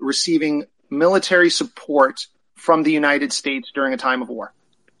officially receiving military support from the United States during a time of war.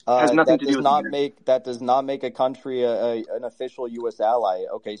 Has nothing to do with that does not make a country an official U.S. ally.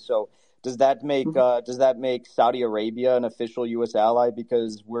 Okay, so does that make Saudi Arabia an official U.S. ally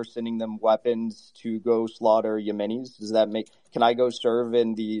because we're sending them weapons to go slaughter Yemenis? Can I go serve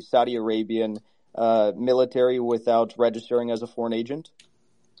in the Saudi Arabian military without registering as a foreign agent?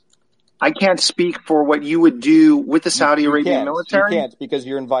 I can't speak for what you would do with the Saudi Arabian military. You can't because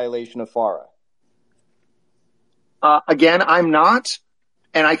you're in violation of FARA. Again, I'm not.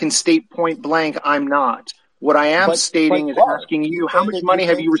 And I can state point blank, I'm not. What I am stating is asking you, how much money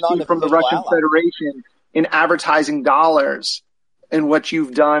have you received from the Russian Federation in advertising dollars and what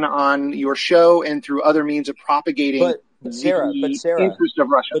you've done on your show and through other means of propagating the interest of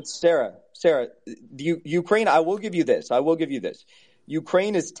Russia? But Sarah, Ukraine, I will give you this.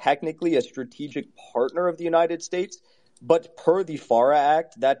 Ukraine is technically a strategic partner of the United States, but per the FARA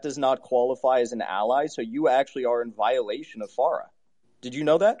Act, that does not qualify as an ally. So you actually are in violation of FARA. Did you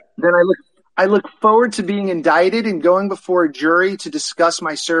know that? Then I look forward to being indicted and going before a jury to discuss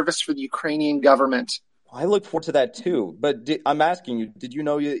my service for the Ukrainian government. I look forward to that too. But I'm asking you, did you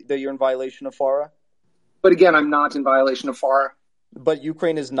know that you're in violation of FARA? But again, I'm not in violation of FARA. But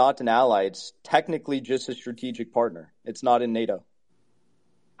Ukraine is not an ally. It's technically just a strategic partner. It's not in NATO.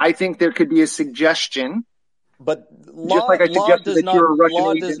 I think there could be a suggestion. But law does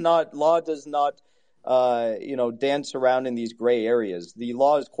not dance around in these gray areas. The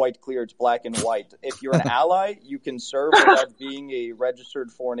law is quite clear. It's black and white. If you're an ally, you can serve without being a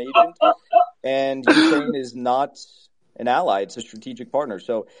registered foreign agent. And Ukraine is not an ally. It's a strategic partner.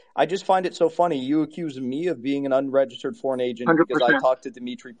 So I just find it so funny. You accuse me of being an unregistered foreign agent 100%. Because I talked to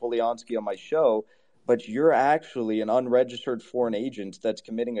Dmitry Polyansky on my show, but you're actually an unregistered foreign agent that's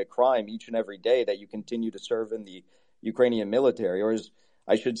committing a crime each and every day that you continue to serve in the Ukrainian military, or as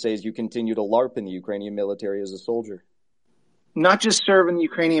I should say, as you continue to LARP in the Ukrainian military as a soldier. Not just serve in the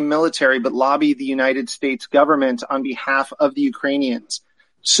Ukrainian military, but lobby the United States government on behalf of the Ukrainians.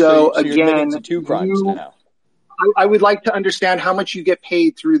 So you're admitting to two crimes now. I would like to understand how much you get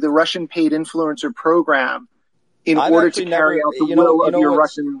paid through the Russian paid influencer program in order to carry out the will of your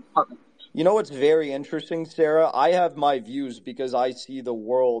Russian puppet. You know what's very interesting, Sarah? I have my views because I see the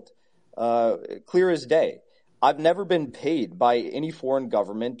world clear as day. I've never been paid by any foreign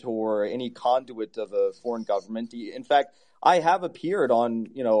government or any conduit of a foreign government. In fact, I have appeared on,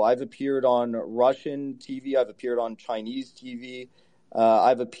 I've appeared on Russian TV. I've appeared on Chinese TV.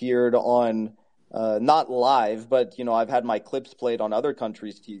 I've appeared on, not live, but, I've had my clips played on other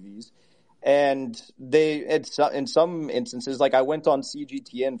countries' TVs. And in some instances, like I went on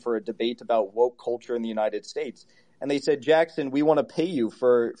CGTN for a debate about woke culture in the United States. And they said, Jackson, we want to pay you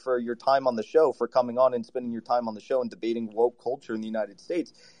for your time on the show, for coming on and spending your time on the show and debating woke culture in the United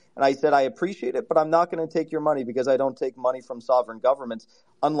States. And I said, I appreciate it, but I'm not going to take your money because I don't take money from sovereign governments.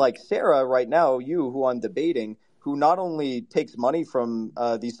 Unlike Sarah right now, who I'm debating, who not only takes money from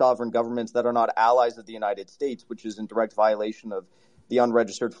these sovereign governments that are not allies of the United States, which is in direct violation of the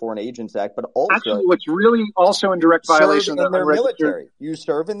Unregistered Foreign Agents Act, but also actually what's really also in direct violation of their military. You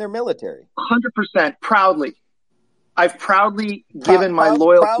serve in their military. 100%, proudly. I've proudly given my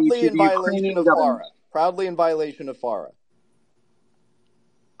loyalty to the Ukrainian government. Proudly in violation of FARA.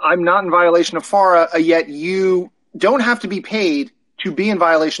 I'm not in violation of FARA, yet you don't have to be paid to be in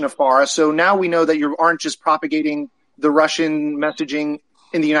violation of FARA. So now we know that you aren't just propagating the Russian messaging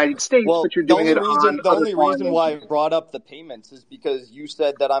in the United States, but you're doing it on the only reason why I brought up the payments is because you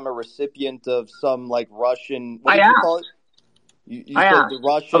said that I'm a recipient of some like Russian. What did you call it? You said the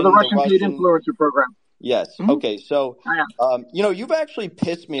Russian paid influencer program. Yes. Mm-hmm. Okay. So, you've actually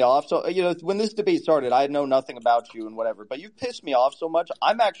pissed me off. So, when this debate started, I know nothing about you and whatever, but you've pissed me off so much.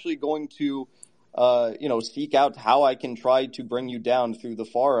 I'm actually going to, seek out how I can try to bring you down through the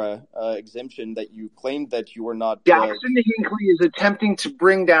FARA exemption that you claimed that you were not. Jackson Hinckley is attempting to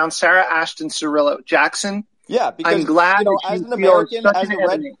bring down Sarah Ashton Cirillo. Jackson. Yeah, because I'm glad as an American,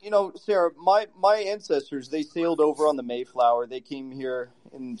 Sarah, my ancestors, they sailed over on the Mayflower. They came here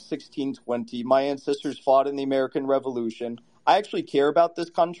in 1620. My ancestors fought in the American Revolution. I actually care about this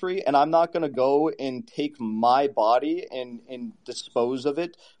country, and I'm not going to go and take my body and dispose of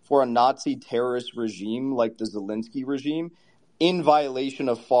it for a Nazi terrorist regime like the Zelensky regime in violation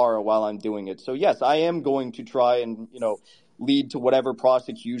of FARA while I'm doing it. So, yes, I am going to try and, lead to whatever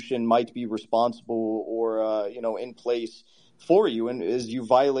prosecution might be responsible or, in place for you. And as you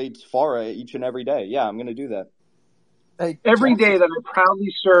violate FARA each and every day. Yeah, I'm going to do that. Every day that I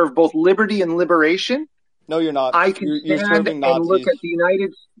proudly serve both liberty and liberation. No, you're not. I can stand and look at the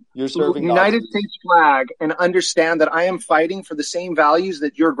United States flag and understand that I am fighting for the same values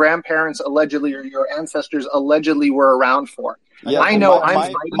that your grandparents allegedly or your ancestors allegedly were around for. Yeah, I know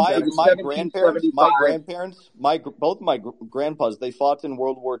my grandparents, both my grandpas, they fought in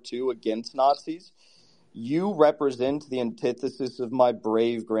World War II against Nazis. You represent the antithesis of my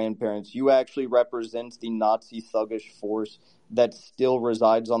brave grandparents. You actually represent the Nazi thuggish force that still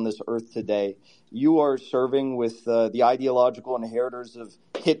resides on this earth today. You are serving with the ideological inheritors of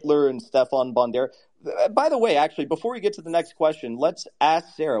Hitler and Stefan Bandera. By the way, actually, before we get to the next question, let's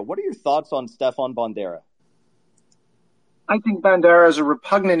ask Sarah, what are your thoughts on Stefan Bandera? I think Bandera is a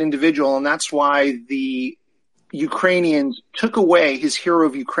repugnant individual, and that's why the Ukrainians took away his Hero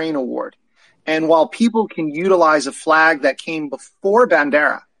of Ukraine award. And while people can utilize a flag that came before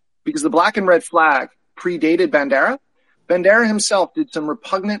Bandera, because the black and red flag predated Bandera, Bandera himself did some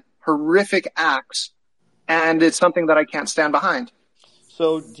repugnant, horrific acts, and it's something that I can't stand behind.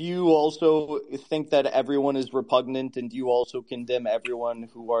 So do you also think that everyone is repugnant, and do you also condemn everyone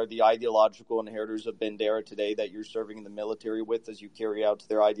who are the ideological inheritors of Bandera today that you're serving in the military with as you carry out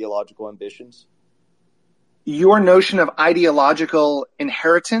their ideological ambitions? Your notion of ideological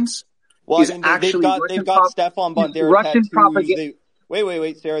inheritance is actually they've got Stefan Bandera tattoos.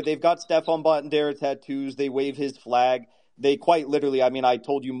 Wait, Sarah. They've got Stefan Bandera tattoos. They wave his flag. They quite literally, I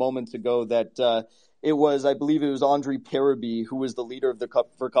told you moments ago that I believe it was Andrei Parabi, who was the leader of the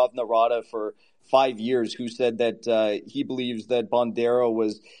Verkhovna Rada for 5 years, who said that he believes that Bandera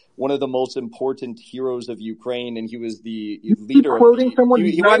was one of the most important heroes of Ukraine, and he was the leader. Quoting someone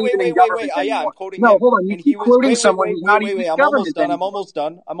who's not even in government anymore. Yeah, I'm quoting him. Hold on. You keep quoting someone who's not even in government anymore.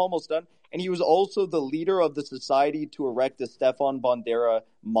 I'm almost done. And he was also the leader of the Society to erect the Stefan Bandera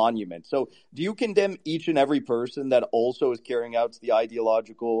monument. So do you condemn each and every person that also is carrying out the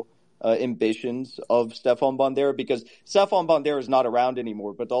ideological ambitions of Stefan Bandera? Because Stefan Bandera is not around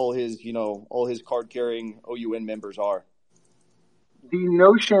anymore, but all his card-carrying OUN members are. The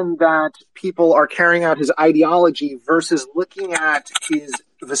notion that people are carrying out his ideology versus looking at his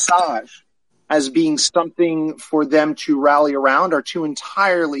visage as being something for them to rally around are two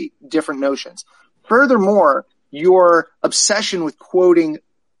entirely different notions. Furthermore, your obsession with quoting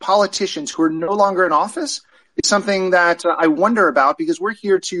politicians who are no longer in office is something that I wonder about, because we're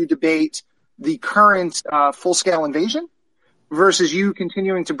here to debate the current full-scale invasion versus you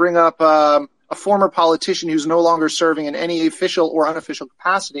continuing to bring up a former politician who's no longer serving in any official or unofficial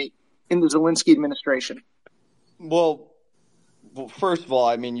capacity in the Zelensky administration. Well, first of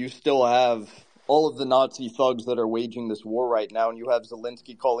all, you still have all of the Nazi thugs that are waging this war right now, and you have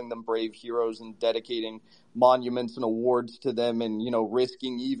Zelensky calling them brave heroes and dedicating monuments and awards to them, and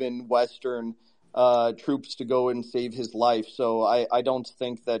risking even Western troops to go and save his life. So I don't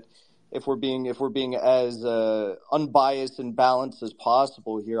think that if we're being as unbiased and balanced as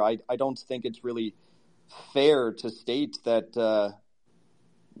possible here, I don't think it's really fair to state that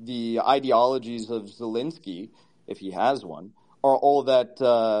the ideologies of Zelensky, if he has one, are all that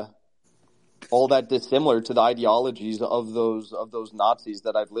dissimilar to the ideologies of those Nazis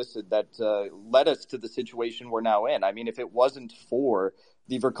that I've listed that led us to the situation we're now in. If it wasn't for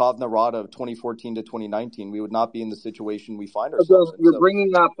the Verkhovna Rada of 2014 to 2019, we would not be in the situation we find ourselves in.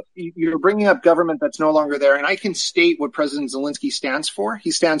 You're bringing up government that's no longer there, and I can state what President Zelensky stands for.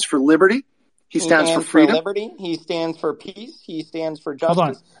 He stands for liberty. He stands for freedom. Liberty. He stands for peace. He stands for justice.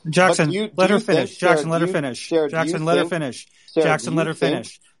 Hold on, Jackson. Let her finish. Jackson, let her finish. Jackson, let her finish. Jackson, let her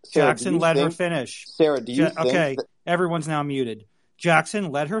finish. Jackson, let her finish. Sarah, do you think? Okay, everyone's now muted.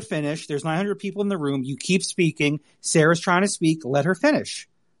 Jackson, let her finish. There's 900 people in the room. You keep speaking. Sarah's trying to speak. Let her finish.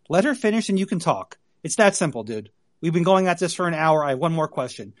 Let her finish and you can talk. It's that simple, dude. We've been going at this for an hour. I have one more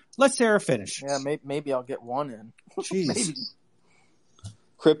question. Let Sarah finish. Yeah, maybe I'll get one in. Jeez.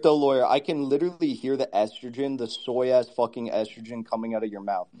 Crypto lawyer, I can literally hear the estrogen, the soy-ass fucking estrogen coming out of your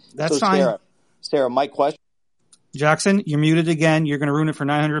mouth. That's fine. Sarah, my question. Jackson, you're muted again. You're going to ruin it for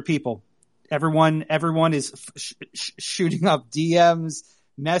 900 people. Everyone is shooting up DMs,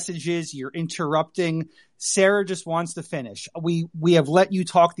 messages. You're interrupting. Sarah just wants to finish. We have let you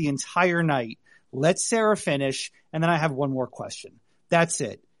talk the entire night. Let Sarah finish, and then I have one more question. That's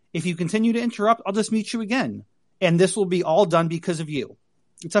it. If you continue to interrupt, I'll just mute you again. And this will be all done because of you.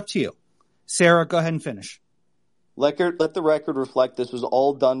 It's up to you. Sarah, go ahead and finish. Let the record reflect this was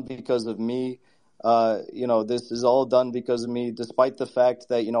all done because of me. This is all done because of me, despite the fact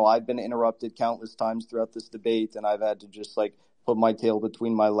that, I've been interrupted countless times throughout this debate, and I've had to just put my tail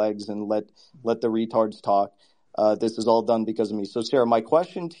between my legs and let the retards talk. This is all done because of me. So, Sarah, my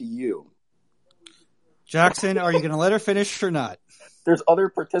question to you. Jackson, are you going to let her finish or not? There's other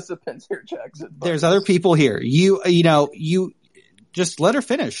participants here, Jackson. There's other people here. You just let her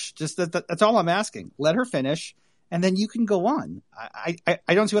finish. Just that's all I'm asking. Let her finish, and then you can go on. I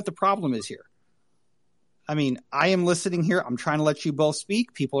don't see what the problem is here. I am listening here. I'm trying to let you both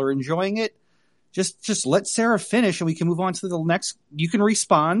speak. People are enjoying it. Just let Sarah finish, and we can move on to the next. You can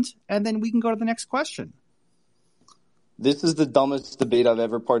respond, and then we can go to the next question. This is the dumbest debate I've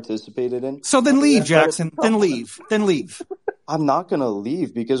ever participated in. So then leave, Jackson. Then leave. I'm not going to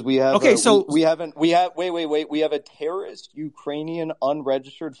leave because we have. Okay, we have a terrorist Ukrainian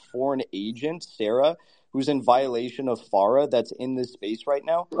unregistered foreign agent, Sarah, who's in violation of FARA that's in this space right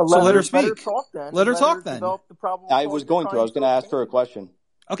now. So let her speak. Let her talk then. Let her talk then. I was going to ask her a question.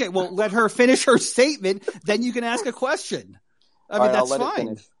 Okay, well, let her finish her statement, then you can ask a question. I mean, that's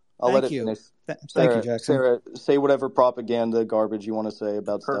fine. I'll let it finish. Thank you, Jackson. Sarah, say whatever propaganda garbage you want to say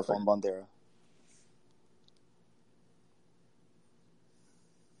about Stefan Bandera.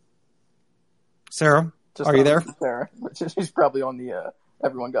 Sarah, are you there? Sarah, she's probably on the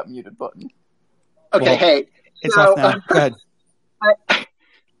everyone got muted button. Okay, well, hey. It's off now. Go ahead.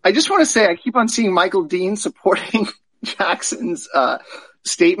 I just want to say I keep on seeing Michael Dean supporting Jackson's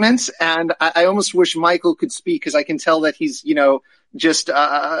statements, and I almost wish Michael could speak because I can tell that he's, just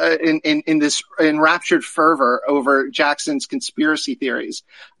in this enraptured fervor over Jackson's conspiracy theories.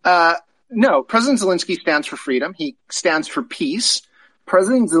 No, President Zelensky stands for freedom. He stands for peace.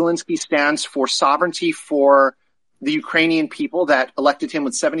 President Zelensky stands for sovereignty for the Ukrainian people that elected him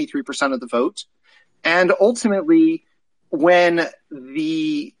with 73% of the vote. And ultimately, when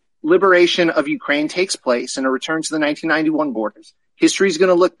the liberation of Ukraine takes place and a return to the 1991 borders, history is going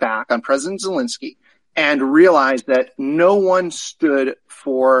to look back on President Zelensky and realize that no one stood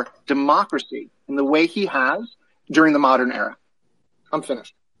for democracy in the way he has during the modern era. I'm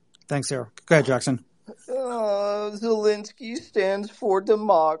finished. Thanks, Sarah. Go ahead, Jackson. Zelensky stands for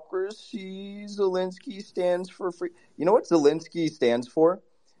democracy. Zelensky stands for free. You know what Zelensky stands for?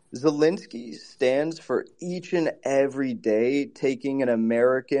 Zelensky stands for each and every day taking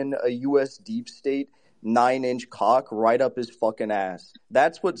a U.S. deep state 9-inch cock right up his fucking ass.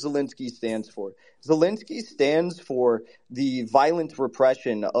 That's what Zelensky stands for. Zelensky stands for the violent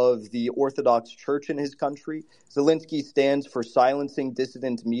repression of the Orthodox Church in his country. Zelensky stands for silencing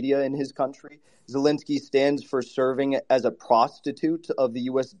dissident media in his country. Zelensky stands for serving as a prostitute of the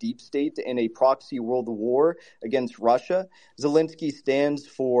U.S. deep state in a proxy world war against Russia. Zelensky stands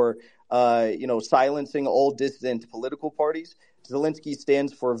for, silencing all dissident political parties. Zelensky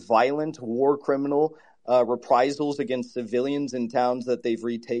stands for violent war criminal reprisals against civilians in towns that they've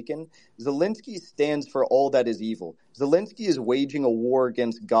retaken. Zelensky stands for all that is evil. Zelensky is waging a war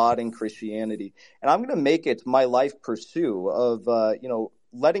against God and Christianity. And I'm going to make it my life pursuit of,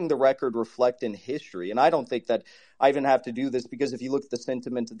 letting the record reflect in history. And I don't think that I even have to do this because if you look at the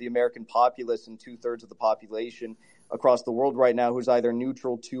sentiment of the American populace and 2/3 of the population across the world right now who's either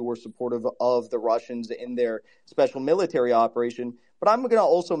neutral to or supportive of the Russians in their special military operation. But I'm going to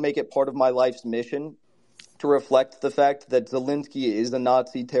also make it part of my life's mission to reflect the fact that Zelensky is a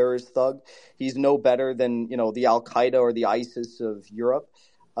Nazi terrorist thug. He's no better than, the Al-Qaeda or the ISIS of Europe.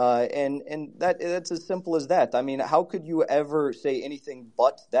 And that's as simple as that. I mean, how could you ever say anything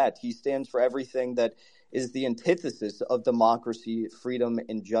but that? He stands for everything that is the antithesis of democracy, freedom,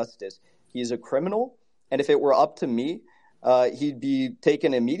 and justice. He is a criminal, and if it were up to me, he'd be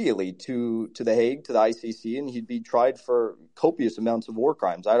taken immediately to The Hague, to the ICC, and he'd be tried for copious amounts of war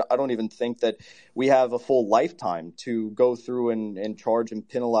crimes. I don't even think that we have a full lifetime to go through and charge and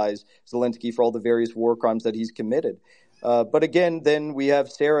penalize Zelensky for all the various war crimes that he's committed. But again, then we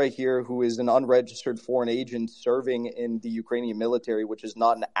have Sarah here, who is an unregistered foreign agent serving in the Ukrainian military, which is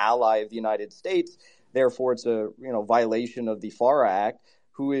not an ally of the United States. Therefore, it's a violation of the FARA Act,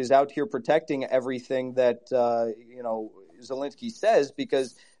 who is out here protecting everything that Zelensky says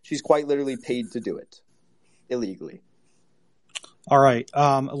because she's quite literally paid to do it illegally. All right.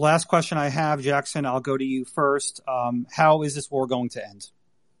 Last question I have, Jackson, I'll go to you first. How is this war going to end?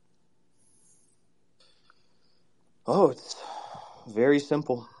 Oh, it's very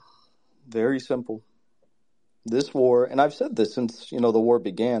simple. Very simple. This war, and I've said this since, the war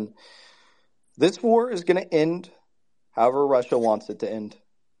began, this war is going to end however Russia wants it to end.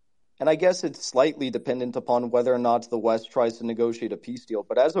 And I guess it's slightly dependent upon whether or not the West tries to negotiate a peace deal.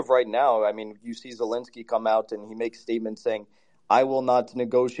 But as of right now, I mean, you see Zelensky come out and he makes statements saying, I will not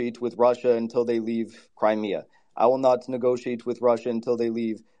negotiate with Russia until they leave Crimea. I will not negotiate with Russia until they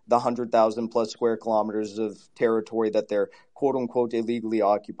leave the 100,000 plus square kilometers of territory that they're quote unquote illegally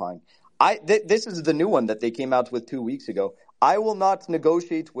occupying. This is the new one that they came out with 2 weeks ago. I will not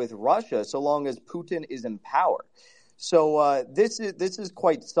negotiate with Russia so long as Putin is in power. So this is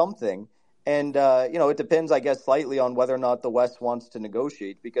quite something. And, it depends, I guess, slightly on whether or not the West wants to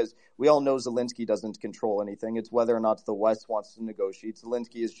negotiate, because we all know Zelensky doesn't control anything. It's whether or not the West wants to negotiate.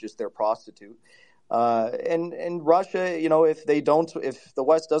 Zelensky is just their prostitute. And Russia, if the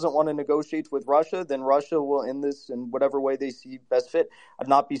West doesn't want to negotiate with Russia, then Russia will end this in whatever way they see best fit. I'd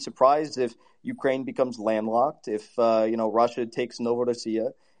not be surprised if Ukraine becomes landlocked, if, Russia takes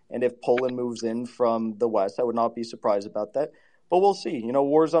Novorossiya, and if Poland moves in from the West. I would not be surprised about that. But we'll see.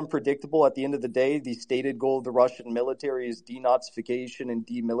 War is unpredictable. At the end of the day, the stated goal of the Russian military is denazification and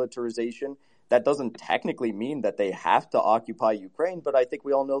demilitarization. That doesn't technically mean that they have to occupy Ukraine, but I think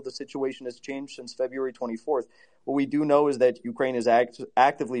we all know the situation has changed since February 24th. What we do know is that Ukraine is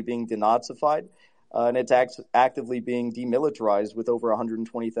actively being denazified, and it's actively being demilitarized with over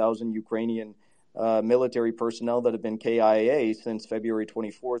 120,000 Ukrainian military personnel that have been KIA since February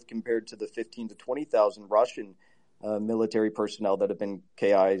 24th, compared to the 15 to 20,000 Russian military personnel that have been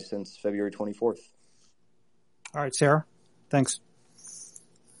KIA since February 24th. All right, Sarah. Thanks.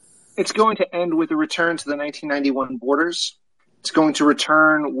 It's going to end with a return to the 1991 borders. It's going to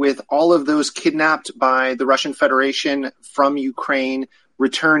return with all of those kidnapped by the Russian Federation from Ukraine,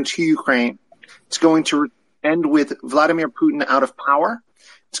 returned to Ukraine. It's going to end with Vladimir Putin out of power.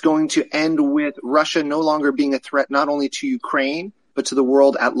 It's going to end with Russia no longer being a threat not only to Ukraine, but to the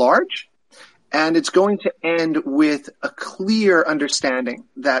world at large. And it's going to end with a clear understanding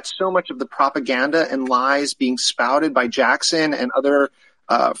that so much of the propaganda and lies being spouted by Jackson and other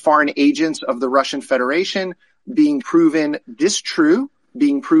foreign agents of the Russian Federation being proven distrue,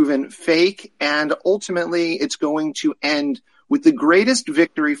 being proven fake, and ultimately it's going to end with the greatest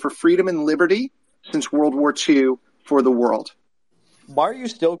victory for freedom and liberty since World War II for the world. Why are you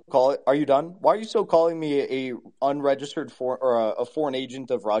still are you done? Why are you still calling me a unregistered a foreign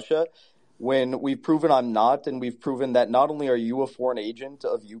agent of Russia when we've proven I'm not, and we've proven that not only are you a foreign agent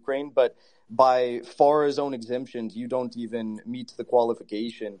of Ukraine, but by FARA's own exemptions, you don't even meet the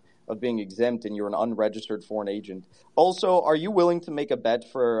qualification of being exempt, and you're an unregistered foreign agent. Also, are you willing to make a bet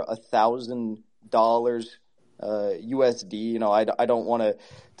for $1,000 USD? You know, I don't want to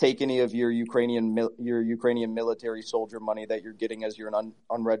take any of your Ukrainian military soldier money that you're getting as you're an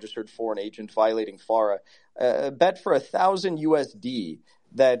unregistered foreign agent violating FARA. Bet for $1,000 USD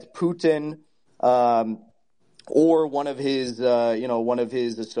that Putin or one of his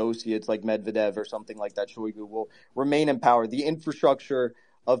associates like Medvedev or something like that, Shoigu, will remain in power. The infrastructure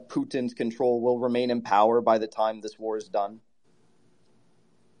of Putin's control will remain in power by the time this war is done.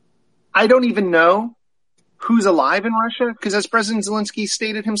 I don't even know who's alive in Russia, because as President Zelensky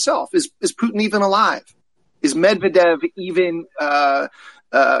stated himself, is Putin even alive? Is Medvedev even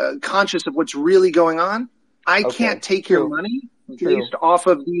conscious of what's really going on? I can't take your money based off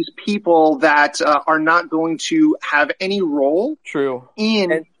of these people that are not going to have any role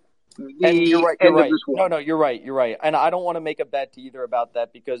in the end of this war. No, you're right. And I don't want to make a bet either about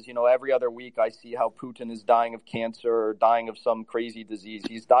that, because, you know, every other week I see how Putin is dying of cancer or dying of some crazy disease.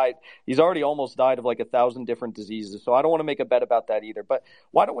 He's already almost died of like 1,000 different diseases. So I don't want to make a bet about that either. But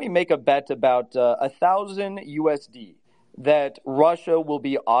why don't we make a bet about $1,000 USD that Russia will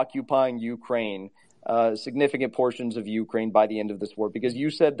be occupying Ukraine, significant portions of Ukraine by the end of this war? Because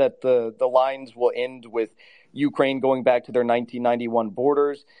you said that the lines will end with Ukraine going back to their 1991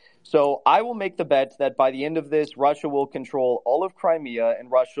 borders. So I will make the bet that by the end of this, Russia will control all of Crimea and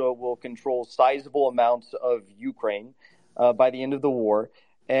Russia will control sizable amounts of Ukraine by the end of the war.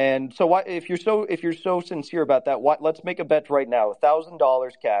 And so if you're so sincere about that, let's make a bet right now,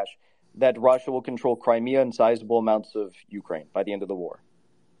 $1,000 cash, that Russia will control Crimea and sizable amounts of Ukraine by the end of the war.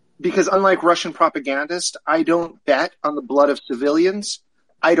 Because unlike Russian propagandists, I don't bet on the blood of civilians.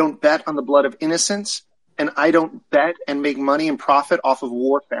 I don't bet on the blood of innocents. And I don't bet and make money and profit off of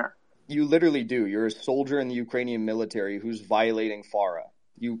warfare. You literally do. You're a soldier in the Ukrainian military who's violating FARA.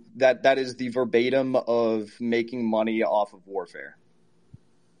 That is the verbatim of making money off of warfare.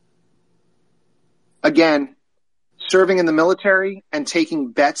 Again, serving in the military and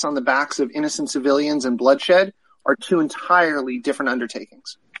taking bets on the backs of innocent civilians and bloodshed are two entirely different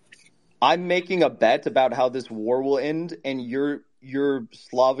undertakings. I'm making a bet about how this war will end, and you're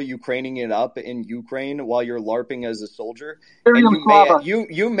Slava Ukraining it up in Ukraine while you're LARPing as a soldier. And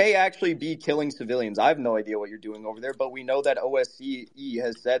you may actually be killing civilians. I have no idea what you're doing over there, but we know that OSCE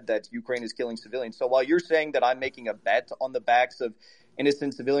has said that Ukraine is killing civilians. So while you're saying that I'm making a bet on the backs of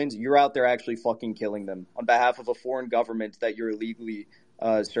innocent civilians, you're out there actually fucking killing them on behalf of a foreign government that you're illegally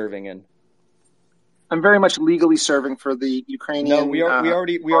serving in. I'm very much legally serving for the Ukrainian. No, we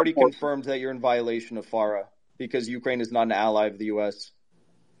already confirmed that you're in violation of FARA, because Ukraine is not an ally of the U.S.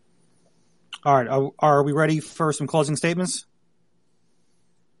 All right. Are we ready for some closing statements?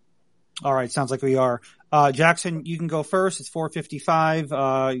 All right. Sounds like we are. Jackson, you can go first. It's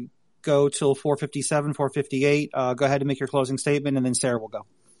 4:55. Go till 4:57, 4:58. Go ahead and make your closing statement, and then Sarah will go.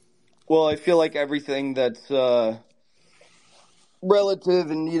 Well, I feel like everything that's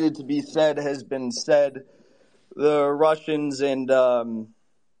relative and needed to be said has been said. The Russians and the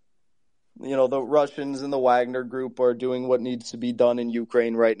Russians and the Wagner Group are doing what needs to be done in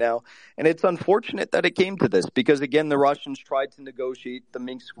Ukraine right now. And it's unfortunate that it came to this because, again, the Russians tried to negotiate the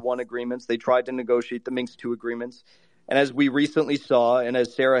Minsk I agreements. They tried to negotiate the Minsk II agreements. And as we recently saw, and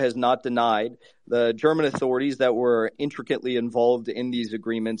as Sarah has not denied, the German authorities that were intricately involved in these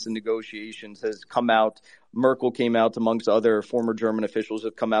agreements and negotiations has come out. Merkel came out, amongst other former German officials,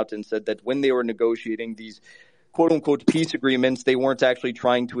 have come out and said that when they were negotiating these quote-unquote peace agreements, they weren't actually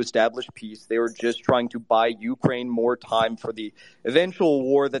trying to establish peace. They were just trying to buy Ukraine more time for the eventual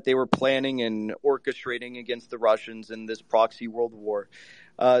war that they were planning and orchestrating against the Russians in this proxy world war.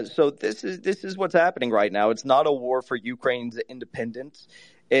 So this is what's happening right now. It's not a war for Ukraine's independence.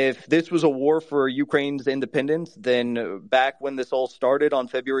 If this was a war for Ukraine's independence, then back when this all started on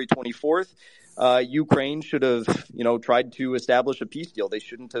February 24th, Ukraine should have, tried to establish a peace deal. They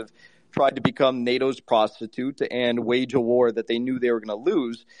shouldn't have tried to become NATO's prostitute and wage a war that they knew they were going to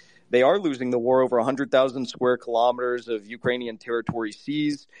lose. They are losing the war. Over 100,000 square kilometers of Ukrainian territory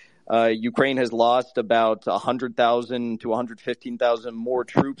seized. Ukraine has lost about 100,000 to 115,000 more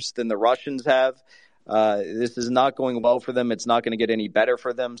troops than the Russians have. This is not going well for them. It's not going to get any better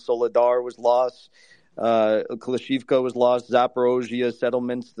for them. Soledar was lost. Klashivka was lost. Zaporozhye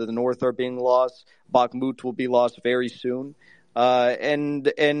settlements to the north are being lost. Bakhmut will be lost very soon. And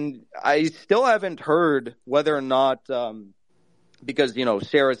I still haven't heard whether or not, because,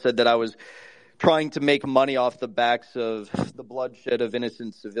 Sarah said that I was trying to make money off the backs of the bloodshed of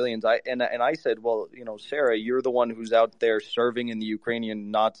innocent civilians. I said, well, Sarah, you're the one who's out there serving in the Ukrainian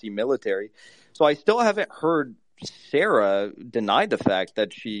Nazi military. So I still haven't heard Sarah deny the fact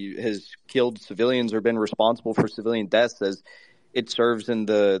that she has killed civilians or been responsible for civilian deaths, as it serves in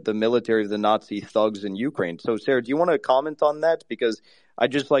the military of the Nazi thugs in Ukraine. So, Sarah, do you want to comment on that? Because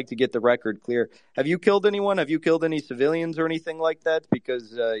I'd just like to get the record clear. Have you killed anyone? Have you killed any civilians or anything like that?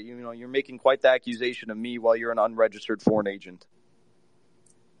 Because, you're making quite the accusation of me while you're an unregistered foreign agent.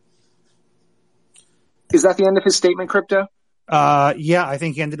 Is that the end of his statement, Crypto? Yeah, I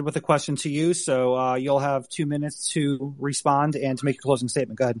think he ended with a question to you. So you'll have 2 minutes to respond and to make a closing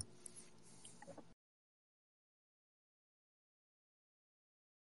statement. Go ahead.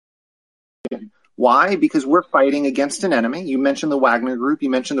 Why? Because we're fighting against an enemy. You mentioned the Wagner Group. You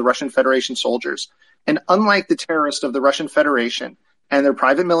mentioned the Russian Federation soldiers. And unlike the terrorists of the Russian Federation and their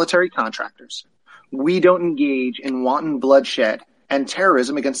private military contractors, we don't engage in wanton bloodshed and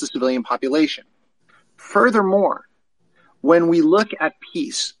terrorism against the civilian population. Furthermore, when we look at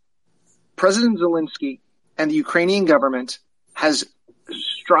peace, President Zelensky and the Ukrainian government has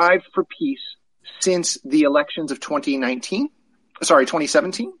strived for peace since the elections of 2017.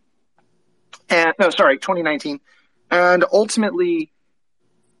 2019. And ultimately,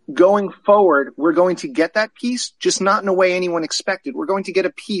 going forward, we're going to get that peace, just not in a way anyone expected. We're going to get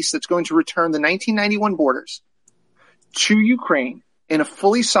a peace that's going to return the 1991 borders to Ukraine in a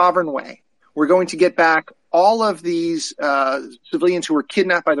fully sovereign way. We're going to get back all of these civilians who were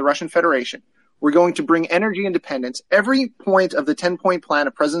kidnapped by the Russian Federation. We're going to bring energy independence. Every point of the 10-point plan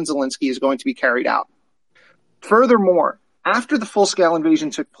of President Zelensky is going to be carried out. Furthermore, after the full-scale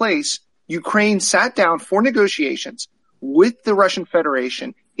invasion took place, Ukraine sat down for negotiations with the Russian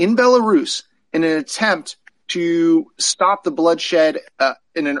Federation in Belarus in an attempt to stop the bloodshed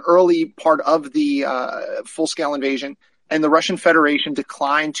in an early part of the full-scale invasion, and the Russian Federation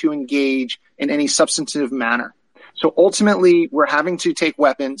declined to engage in any substantive manner. So ultimately, we're having to take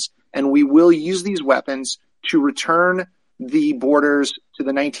weapons, and we will use these weapons to return the borders to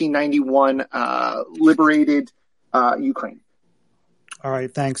the 1991 liberated Ukraine. All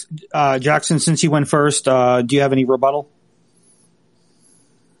right, thanks. Jackson, since you went first, do you have any rebuttal?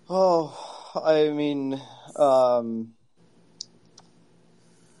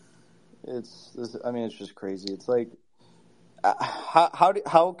 It's just crazy. It's like,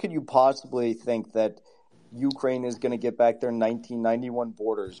 how could you possibly think that Ukraine is going to get back their 1991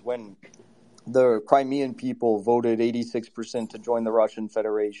 borders when the Crimean people voted 86% to join the Russian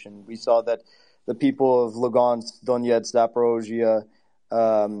Federation? We saw that the people of Lugansk, Donetsk, Zaporozhye,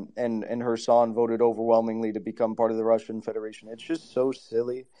 and Kherson voted overwhelmingly to become part of the Russian Federation. It's just so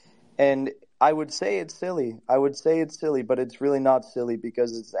silly. And I would say it's silly, but it's really not silly,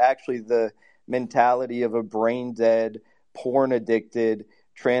 because it's actually the mentality of a brain-dead, porn-addicted,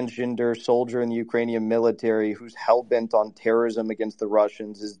 transgender soldier in the Ukrainian military who's hell-bent on terrorism against the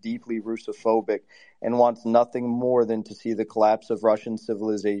Russians, is deeply Russophobic, and wants nothing more than to see the collapse of Russian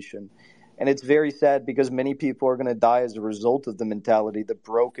civilization. And it's very sad, because many people are going to die as a result of the mentality, the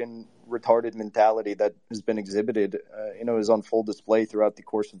broken, retarded mentality that has been exhibited, is on full display throughout the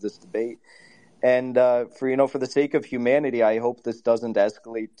course of this debate. And for the sake of humanity, I hope this doesn't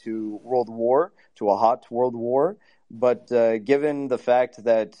escalate to world war, to a hot world war. But given the fact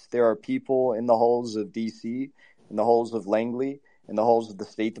that there are people in the halls of D.C., in the halls of Langley, in the halls of the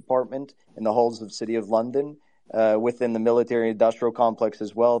State Department, in the halls of the City of London, within the military-industrial complex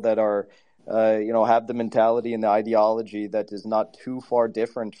as well that are, have the mentality and the ideology that is not too far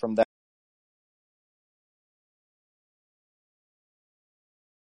different from that.